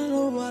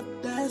matter what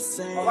they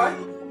say,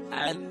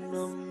 and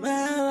no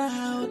matter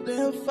how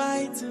they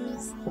fight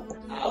us,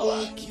 I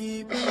will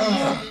keep you.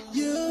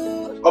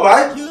 You are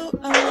my name.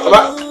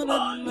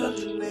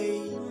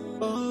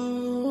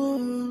 Oh,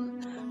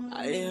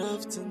 I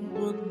have to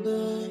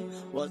wonder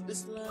what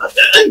this life.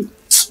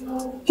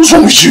 What's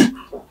wrong with you?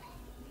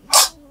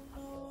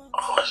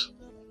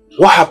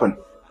 What happened?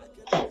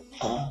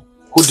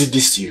 Who did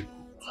this to you?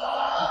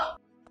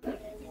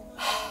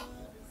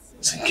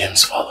 It's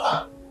Nkem's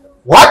father.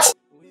 What?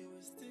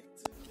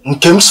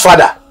 Nkem's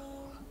father?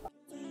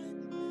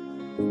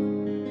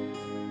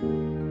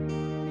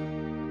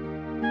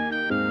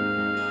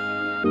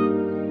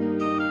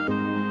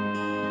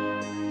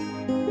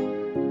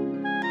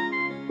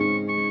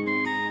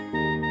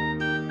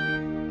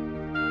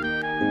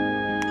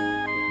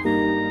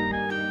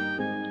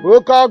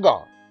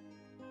 Oga.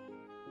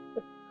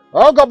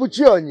 Oga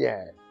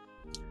Buchionye.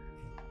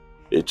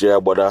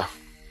 Brother.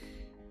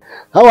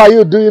 How are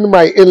you doing,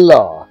 my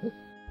in-law?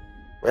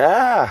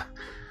 Yeah,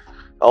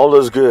 all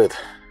is good.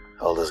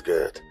 All is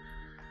good.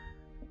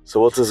 So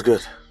what is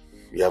good?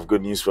 You have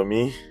good news for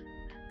me?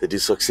 Did you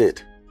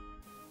succeed?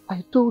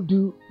 I told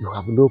you you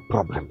have no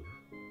problem.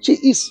 She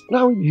is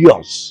now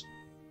yours.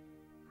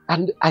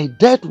 And I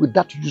dealt with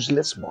that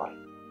useless boy.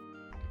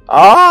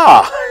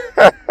 Ah!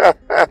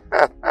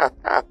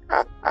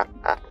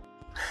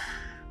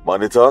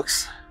 Money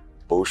talks,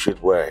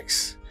 bullshit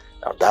works.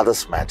 Now that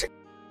is magic.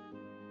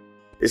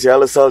 You see,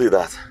 I'll tell you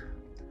that.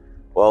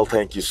 Well,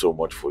 thank you so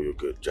much for your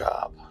good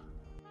job.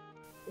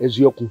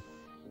 Ezioku,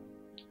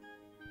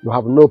 you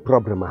have no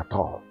problem at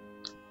all.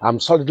 I'm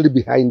solidly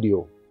behind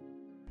you.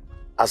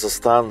 As it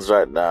stands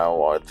right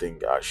now, I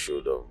think I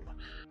should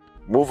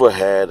move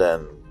ahead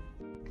and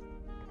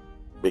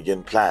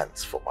begin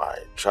plans for my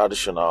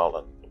traditional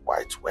and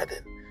white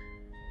wedding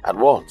at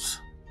once.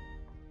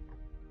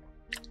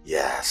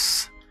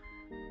 Yes.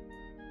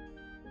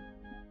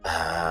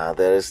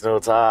 There is no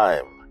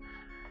time.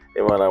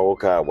 Even when I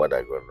walk out, what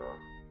I go know.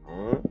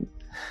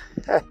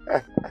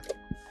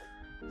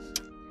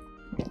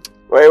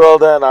 Very well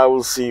then, I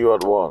will see you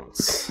at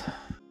once.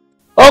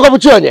 Oga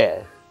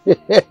Buchionye!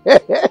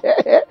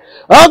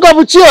 Oga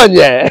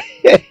Buchionye!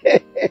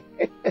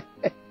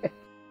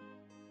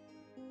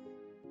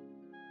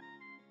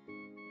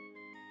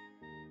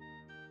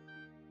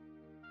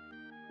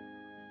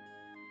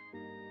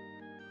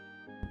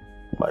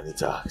 Money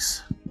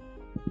talks.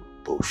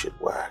 Bullshit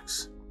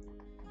works.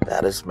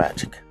 That is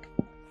magic.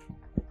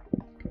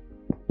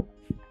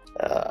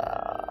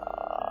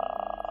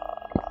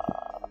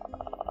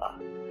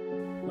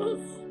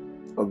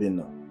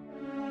 Obinna,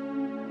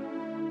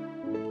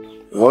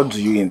 what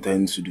do you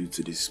intend to do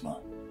to this man?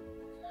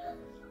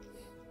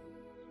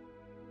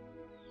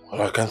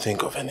 Well, I can't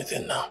think of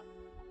anything now.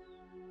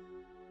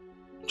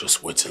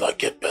 Just wait till I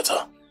get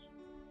better.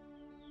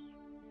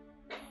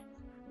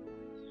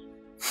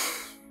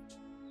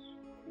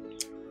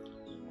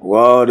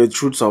 Well, the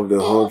truth of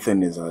the whole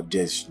thing is that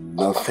there's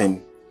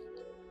nothing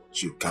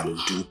you can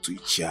do to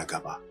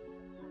Ichiagaba.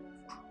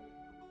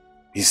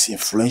 He's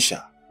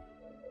influential.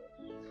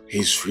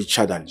 He's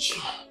richer than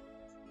you.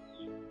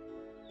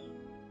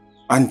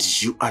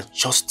 And you are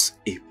just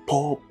a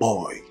poor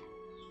boy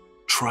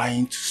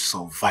trying to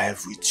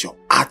survive with your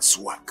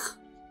artwork.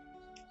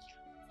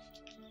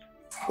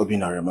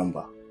 Obina,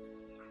 remember,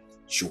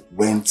 you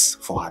went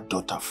for her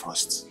daughter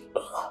first.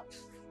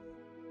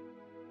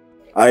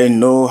 I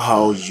know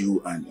how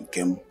you and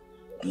Ikem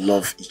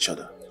love each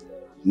other.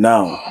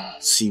 Now,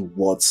 see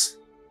what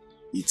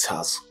it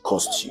has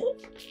cost you.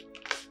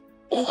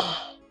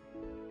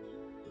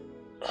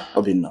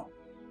 Obina,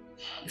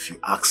 if you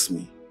ask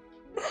me,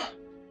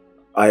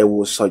 I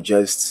will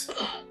suggest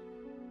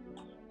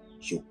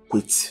you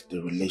quit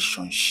the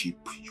relationship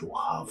you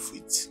have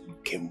with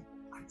Ikem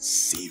and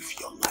save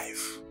your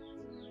life.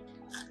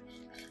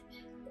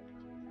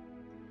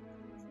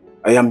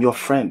 I am your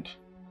friend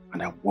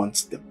and I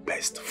want the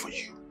best for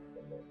you.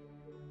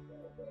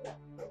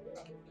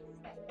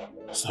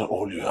 Is that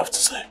all you have to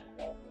say?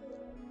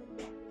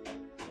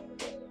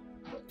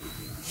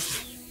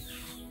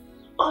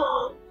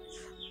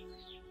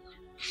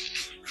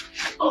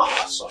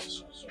 Sorry.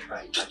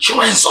 Get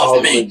your hands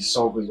off me!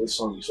 Sorry.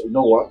 You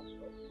know what?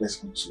 Let's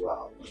go to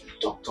a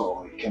doctor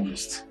or a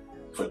chemist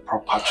for a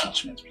proper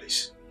treatment,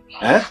 please.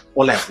 Eh?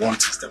 All I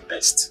want is the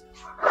best.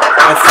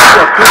 I feel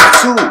your pain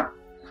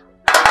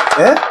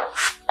too. Eh?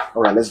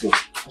 Alright, let's go.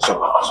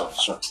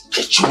 Sorry.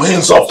 Get your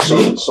hands off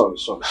me! Sorry.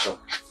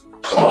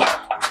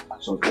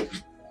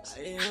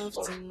 I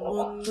often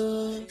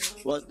wonder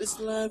what this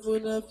life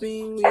would have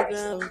been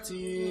without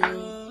you.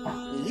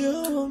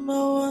 You're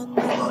my one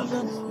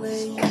and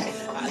only.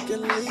 I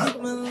can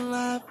live my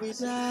life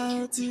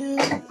without you.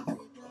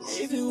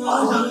 Even when the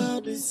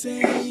world is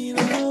saying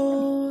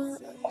no,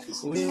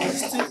 we will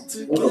stick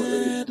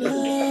together.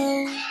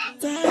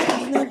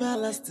 Tied in an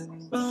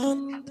everlasting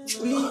bond,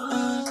 we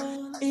are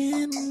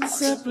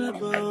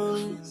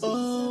inseparable.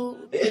 Oh,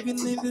 even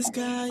if the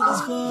sky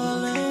is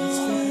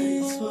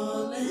falling,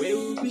 we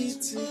will be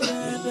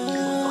together.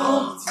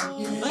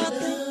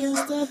 Nothing can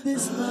stop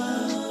this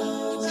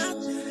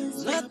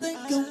love. Nothing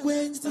can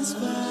quench this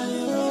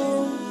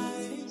fire.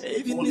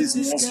 Even if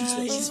the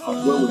sky is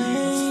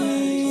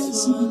falling,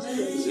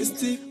 we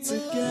stick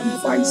together.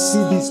 If I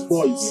see these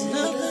boys,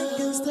 nothing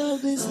can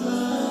stop this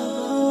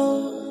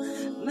love.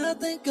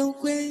 Nothing can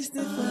quench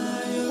the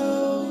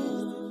fire.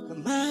 No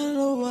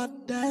matter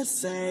what they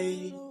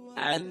say,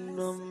 and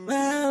no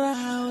matter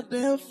how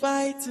they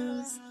fight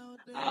us,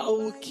 I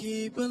will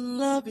keep on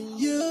loving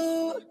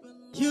you.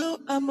 You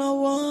are my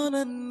one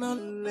and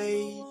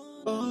only.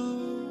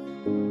 Oh.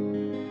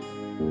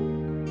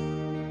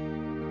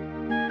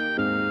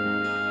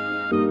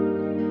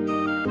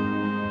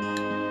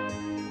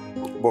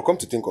 But come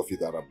to think of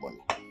it, Arab money,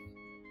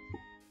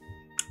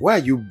 why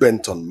are you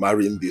bent on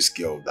marrying this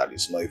girl that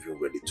is not even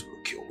ready to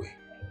look your way?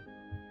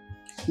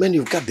 Man,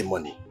 you've got the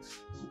money.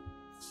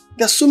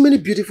 There's so many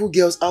beautiful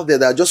girls out there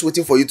that are just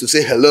waiting for you to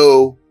say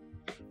hello.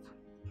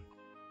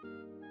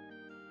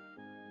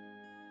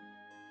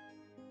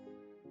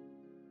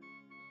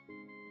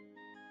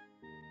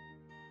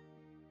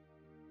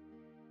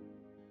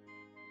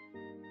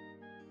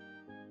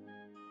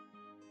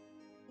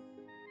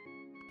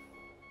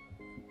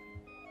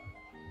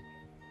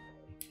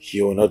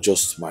 You're not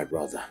just my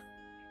brother,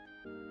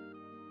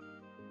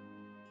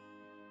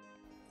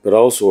 but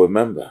also a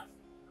member.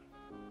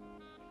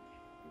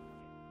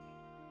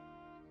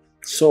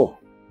 So,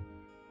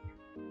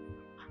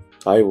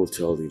 I will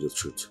tell you the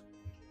truth.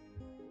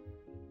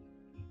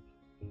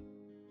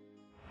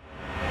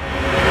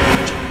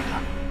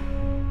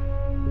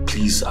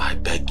 please, I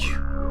beg you,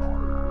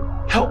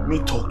 help me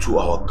talk to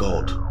our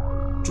God,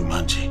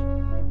 Jumanji.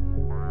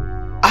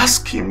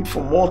 Ask him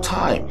for more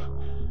time.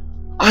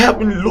 I have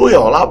been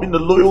loyal. I've been a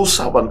loyal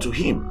servant to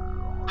him.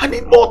 I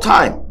need more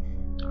time,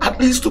 at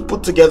least to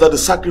put together the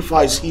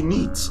sacrifice he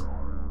needs.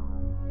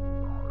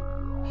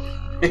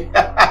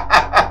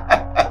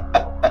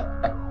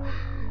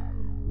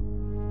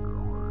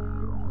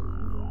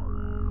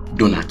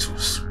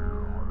 Donatus.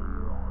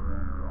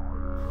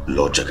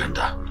 Lord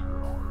Jaganda,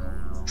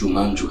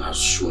 Jumanju has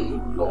shown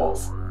you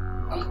love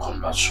and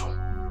compassion.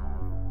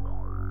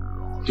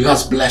 He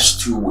has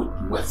blessed you with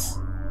wealth,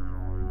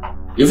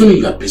 even in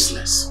your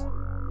business.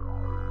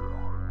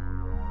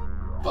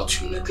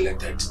 But you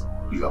neglected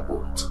your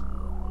oath.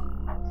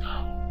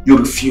 You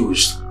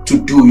refused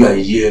to do your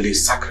yearly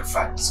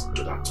sacrifice to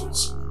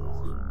Donatus.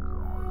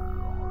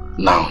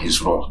 Now his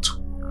wrath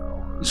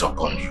is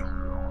upon you.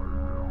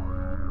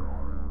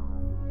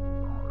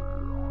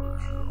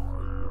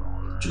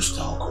 Just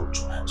tell God,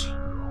 Jumanji,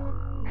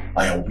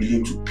 I am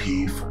willing to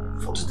pay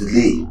for the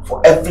delay,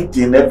 for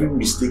everything, every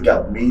mistake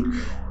I've made,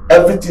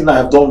 everything I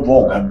have done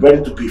wrong. I'm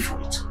ready to pay for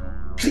it.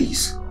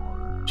 Please,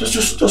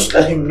 just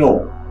let him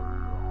know.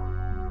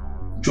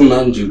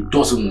 Jumanji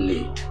doesn't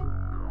need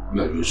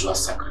your usual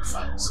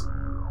sacrifice.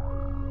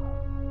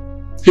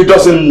 He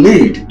doesn't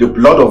need the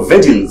blood of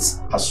virgins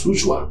as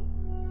usual.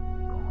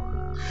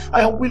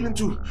 I am willing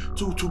to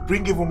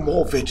bring even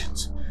more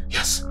virgins.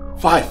 Yes,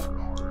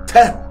 5,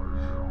 10.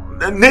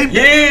 Name.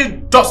 He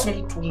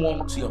doesn't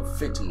want your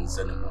virgins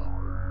anymore.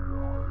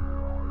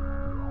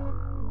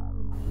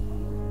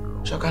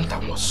 Jaganta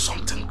wants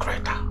something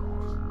greater.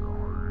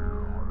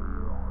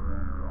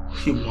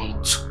 He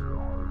wants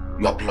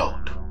your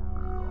blood.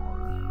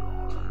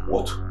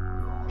 What?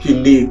 He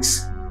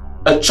needs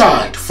a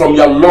child from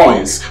your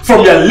loins,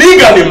 from your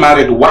legally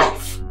married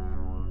wife.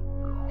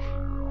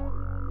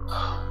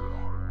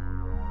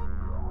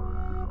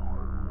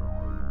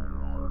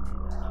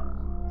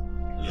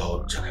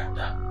 Lord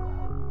Jaganta.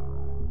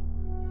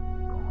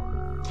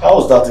 How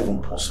is that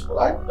even possible?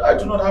 I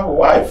do not have a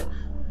wife.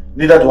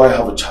 Neither do I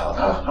have a child.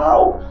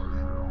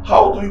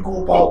 How do we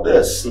go about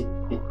this?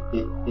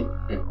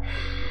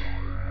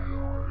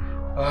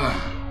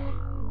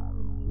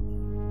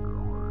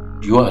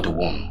 You are the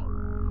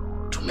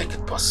one to make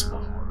it possible.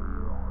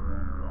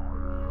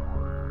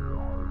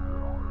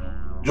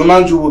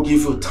 Jumanju will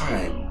give you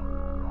time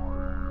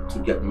to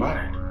get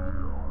married.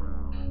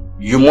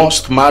 You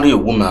must marry a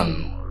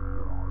woman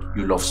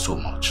you love so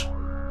much.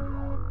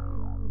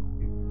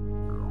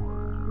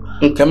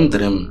 Nkem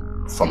dream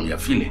from your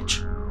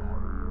village.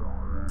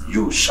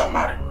 You shall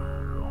marry.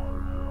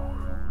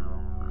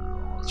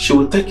 She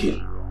will take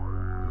you.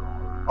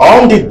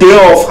 On the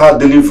day of her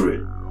delivery,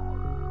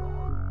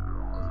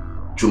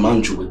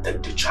 Jumanju will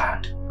take the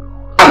child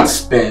and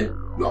spare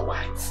your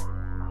wife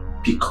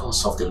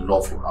because of the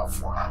love you have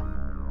for her.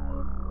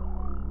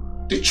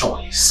 The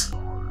choice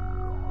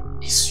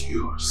is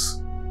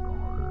yours.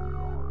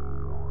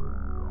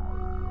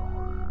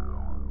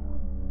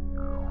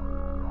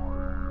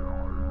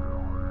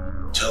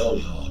 Tell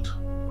Lord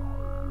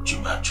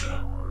Jumanju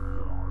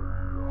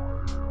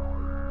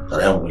that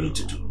I am willing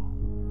to do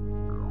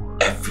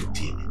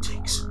everything it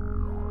takes.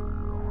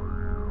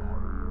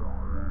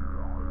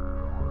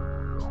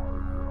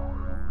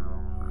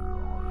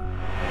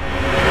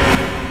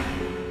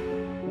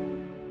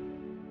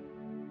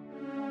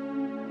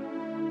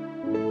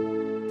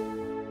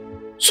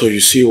 So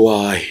you see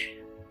why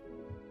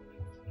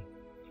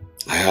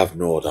I have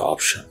no other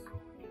option.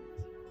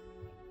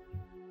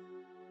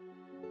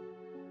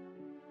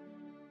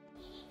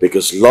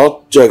 Because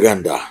Lord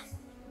Jaganda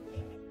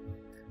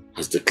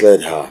has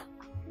declared her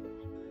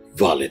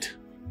valid.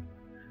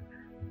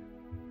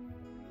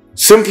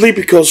 Simply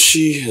because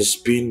she has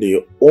been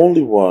the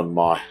only one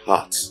my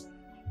heart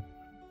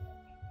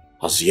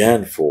has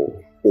yearned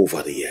for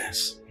over the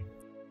years.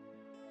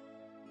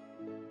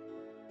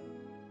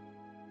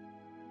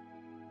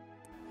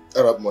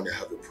 Arab money, I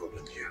have a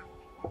problem here.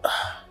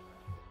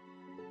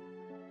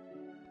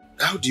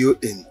 How do you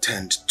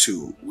intend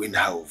to win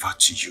her over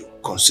to you,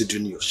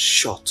 considering your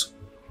short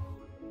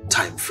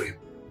time frame?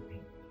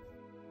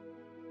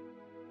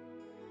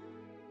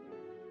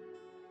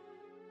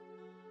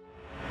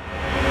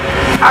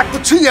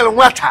 Akuchinyel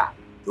nwata.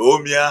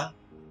 Tomia.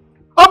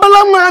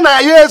 Obala nwa na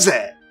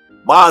yeze.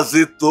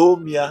 Mazi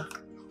Tomia.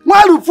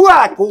 Nwarufu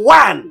Aku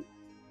 1.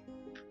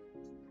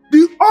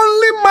 The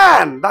only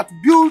man that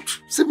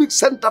built civic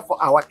center for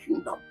our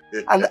kingdom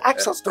and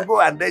asked us to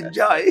go and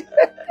enjoy.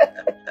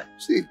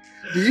 See,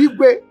 the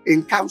Igwe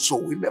in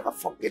council will never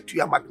forget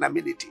your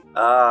magnanimity.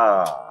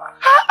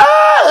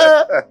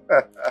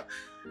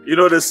 You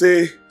know, they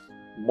say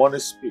money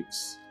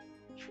speaks,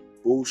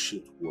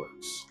 bullshit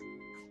works.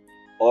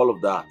 All of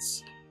that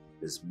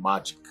is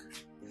magic.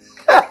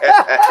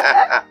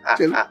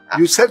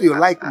 You said you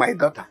like my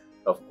daughter.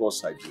 Of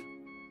course I do.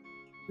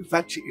 In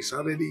fact, she is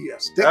already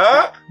yours. Take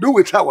her. Do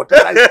with her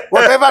whatever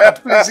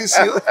that pleases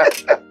you.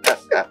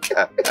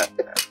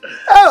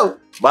 Oh!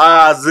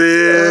 Mazi!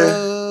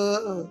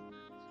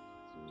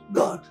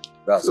 God.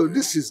 So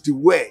this is the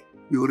way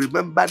you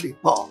remember the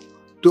poor,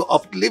 to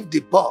uplift the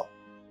poor.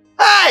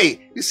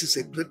 Hey! This is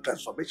a great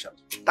transformation.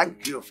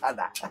 Thank you,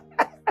 Father.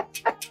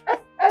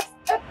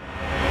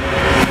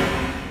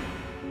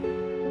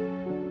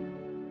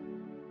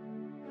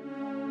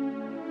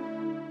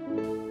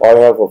 I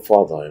have a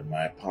father in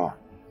my palm.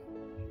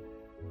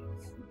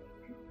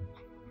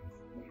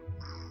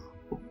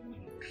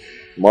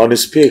 Money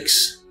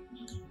speaks.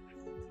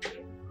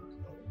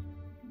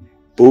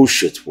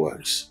 Bullshit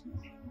works.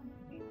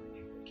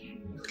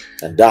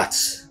 And that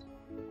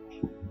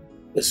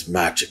is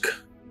magic.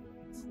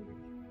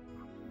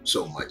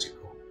 So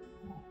magical.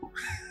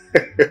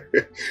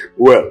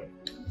 Well,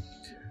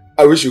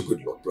 I wish you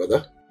good luck,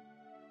 brother.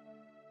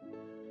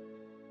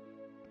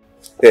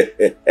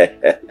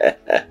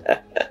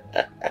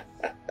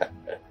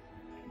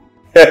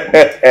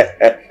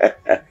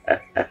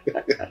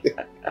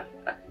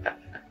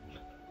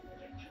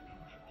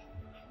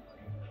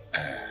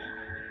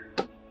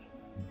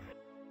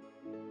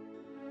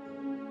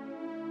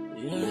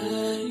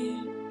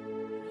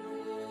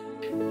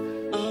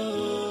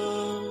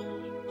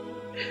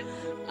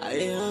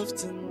 I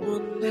often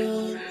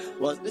wonder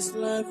what this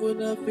life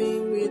would have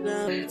been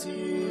without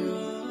you.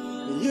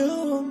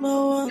 You're my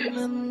one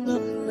and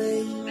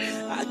only.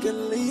 I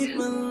can live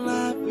my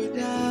life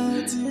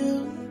without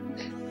you.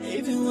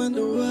 Even when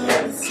the world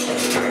is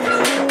saying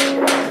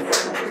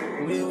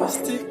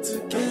stick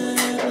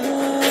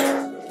together,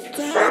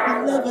 tied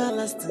in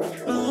everlasting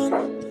bond.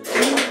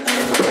 We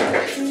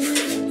are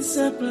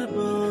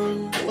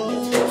inseparable.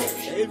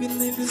 Oh,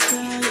 even if the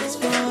sky is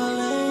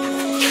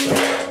falling,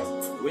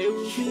 we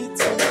will be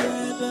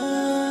together.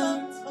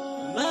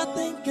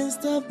 Nothing can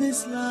stop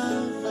this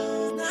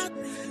love.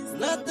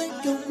 Nothing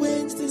can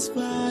quench this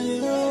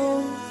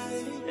fire.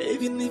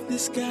 Even if the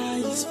sky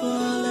is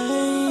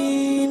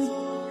falling,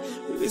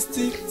 we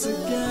stick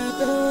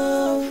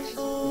together.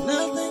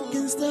 Nothing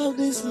can stop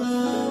this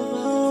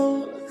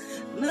love.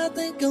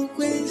 Nothing can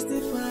quench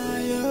the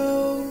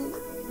fire.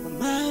 No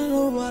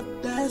matter what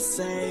they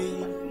say,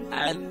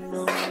 and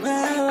no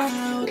matter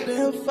how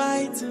they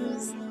fight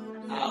us,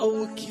 I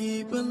will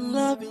keep on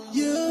loving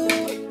you.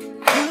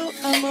 You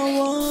are my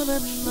one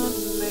and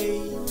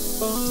only.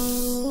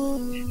 Oh.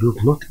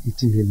 You've not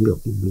eaten any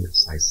of the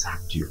meals I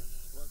served you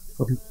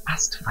for the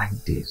past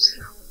 5 days.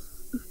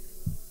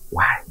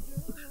 Why?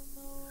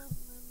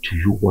 Do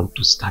you want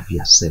to starve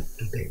yourself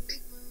to death?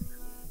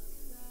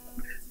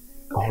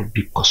 All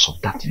because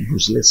of that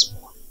useless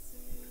one.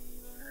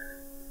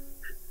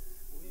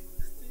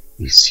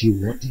 Is he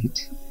worth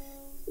it?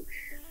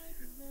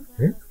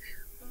 Eh?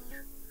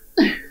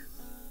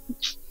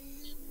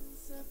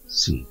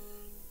 See,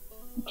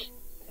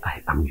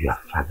 I am your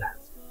father.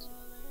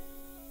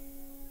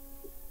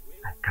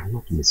 I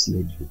cannot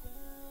mislead you.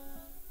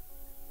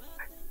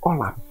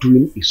 All I'm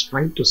doing is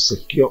trying to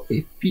secure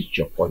a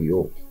future for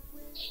you.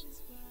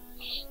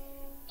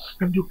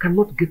 And you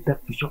cannot get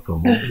that future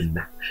from me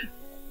now.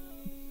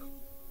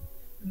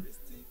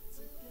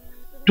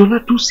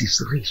 Donatus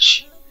is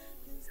rich.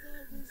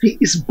 He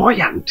is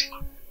buoyant.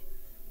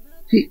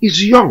 He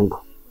is young.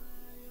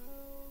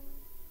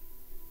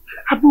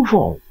 Above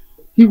all,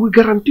 he will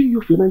guarantee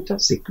you financial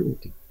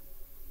security.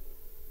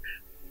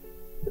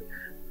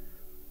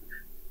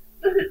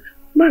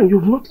 Now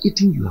you've not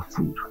eaten your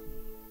food.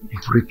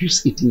 You've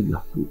refused eating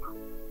your food.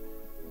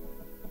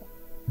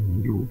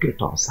 You will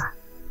get ulcer.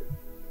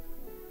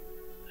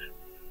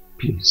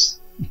 Please,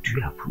 eat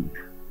your food.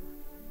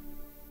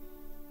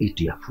 Eat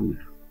your food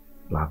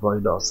to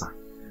avoid ulcer.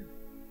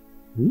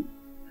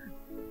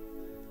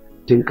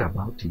 Think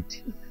about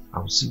it.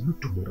 I'll see you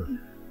tomorrow.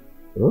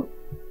 Huh?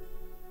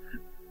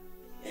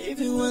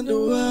 Even when the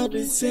world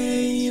is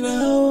saying,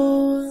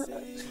 oh,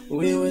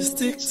 we will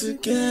stick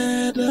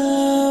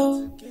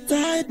together,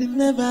 tied in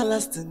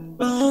everlasting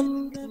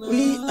bond.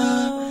 We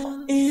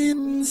are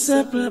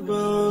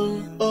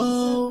inseparable.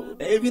 Oh,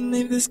 even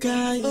if the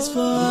sky is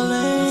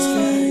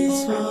falling,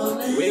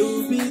 we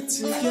will be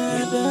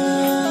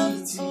together.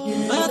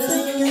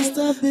 Nothing can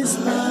stop this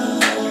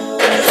love.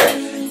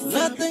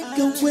 Nothing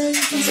can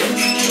quench this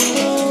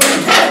fire.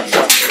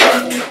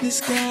 Even if the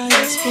sky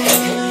is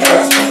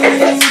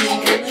falling,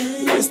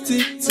 we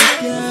stick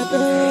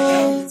together.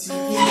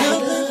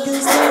 Nothing can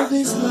stop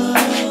this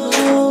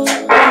love.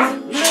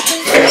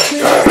 Nothing can quench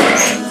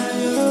this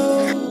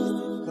fire.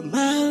 No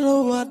matter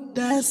what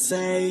they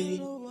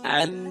say,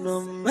 and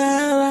no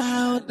matter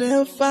how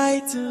they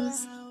fight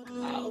us.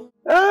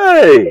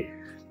 Hey,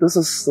 this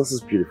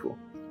is beautiful.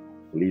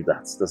 Believe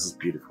that. This is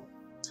beautiful.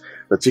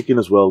 The chicken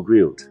is well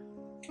grilled.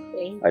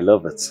 I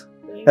love it.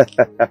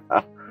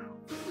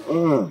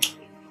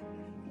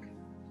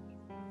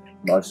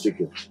 Nice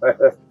chicken.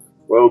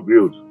 Well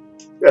grilled.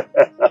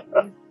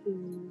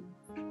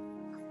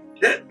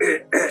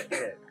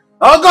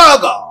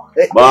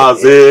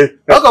 Mazi.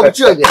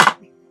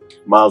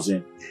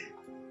 Mazi,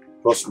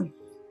 trust me.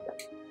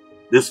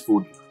 This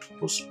food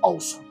was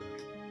awesome.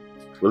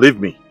 Believe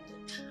me,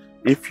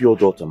 if your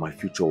daughter, my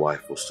future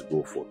wife, was to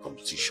go for a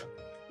competition,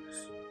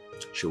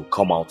 she will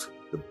come out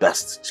the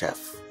best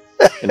chef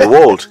in the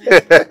world.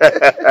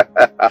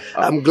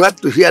 I'm glad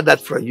to hear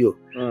that from you.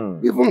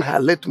 Even her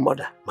late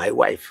mother, my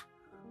wife,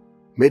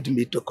 made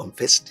me to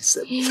confess the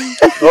same.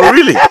 Oh,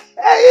 really?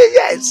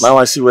 Yes. Now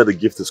I see where the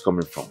gift is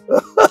coming from.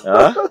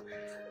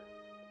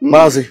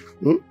 Mazi,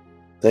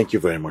 thank you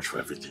very much for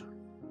everything.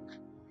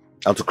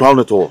 And to crown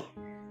it all,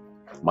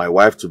 my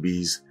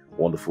wife-to-be's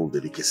wonderful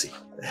delicacy.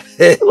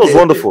 It was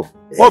wonderful.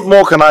 What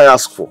more can I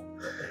ask for?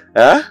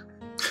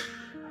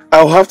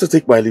 I'll have to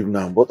take my leave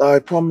now, but I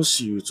promise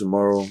you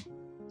tomorrow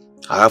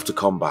I have to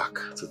come back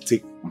to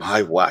take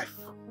my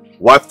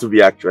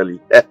wife-to-be actually,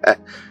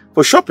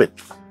 for shopping.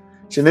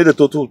 She needs a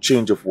total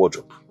change of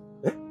wardrobe.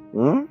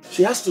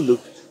 She has to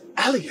look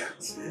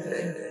elegant,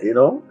 you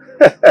know?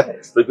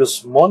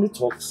 Because money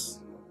talks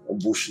and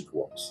bullshit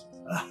works.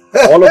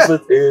 All of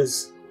it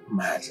is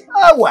magic.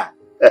 What?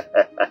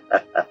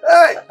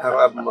 I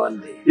have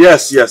Monday.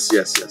 Yes.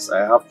 I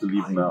have to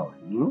leave now.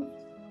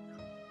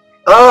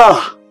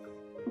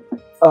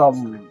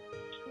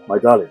 My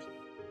darling.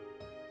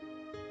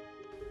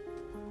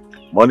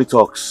 Money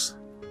talks,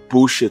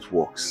 bullshit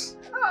works.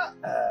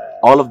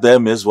 All of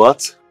them is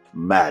what?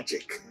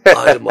 Magic.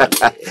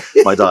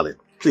 My darling,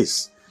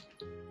 please,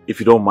 if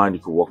you don't mind,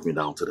 you could walk me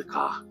down to the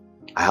car.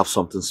 I have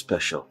something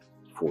special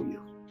for you.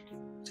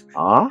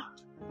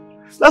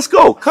 Let's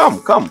go.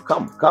 Come.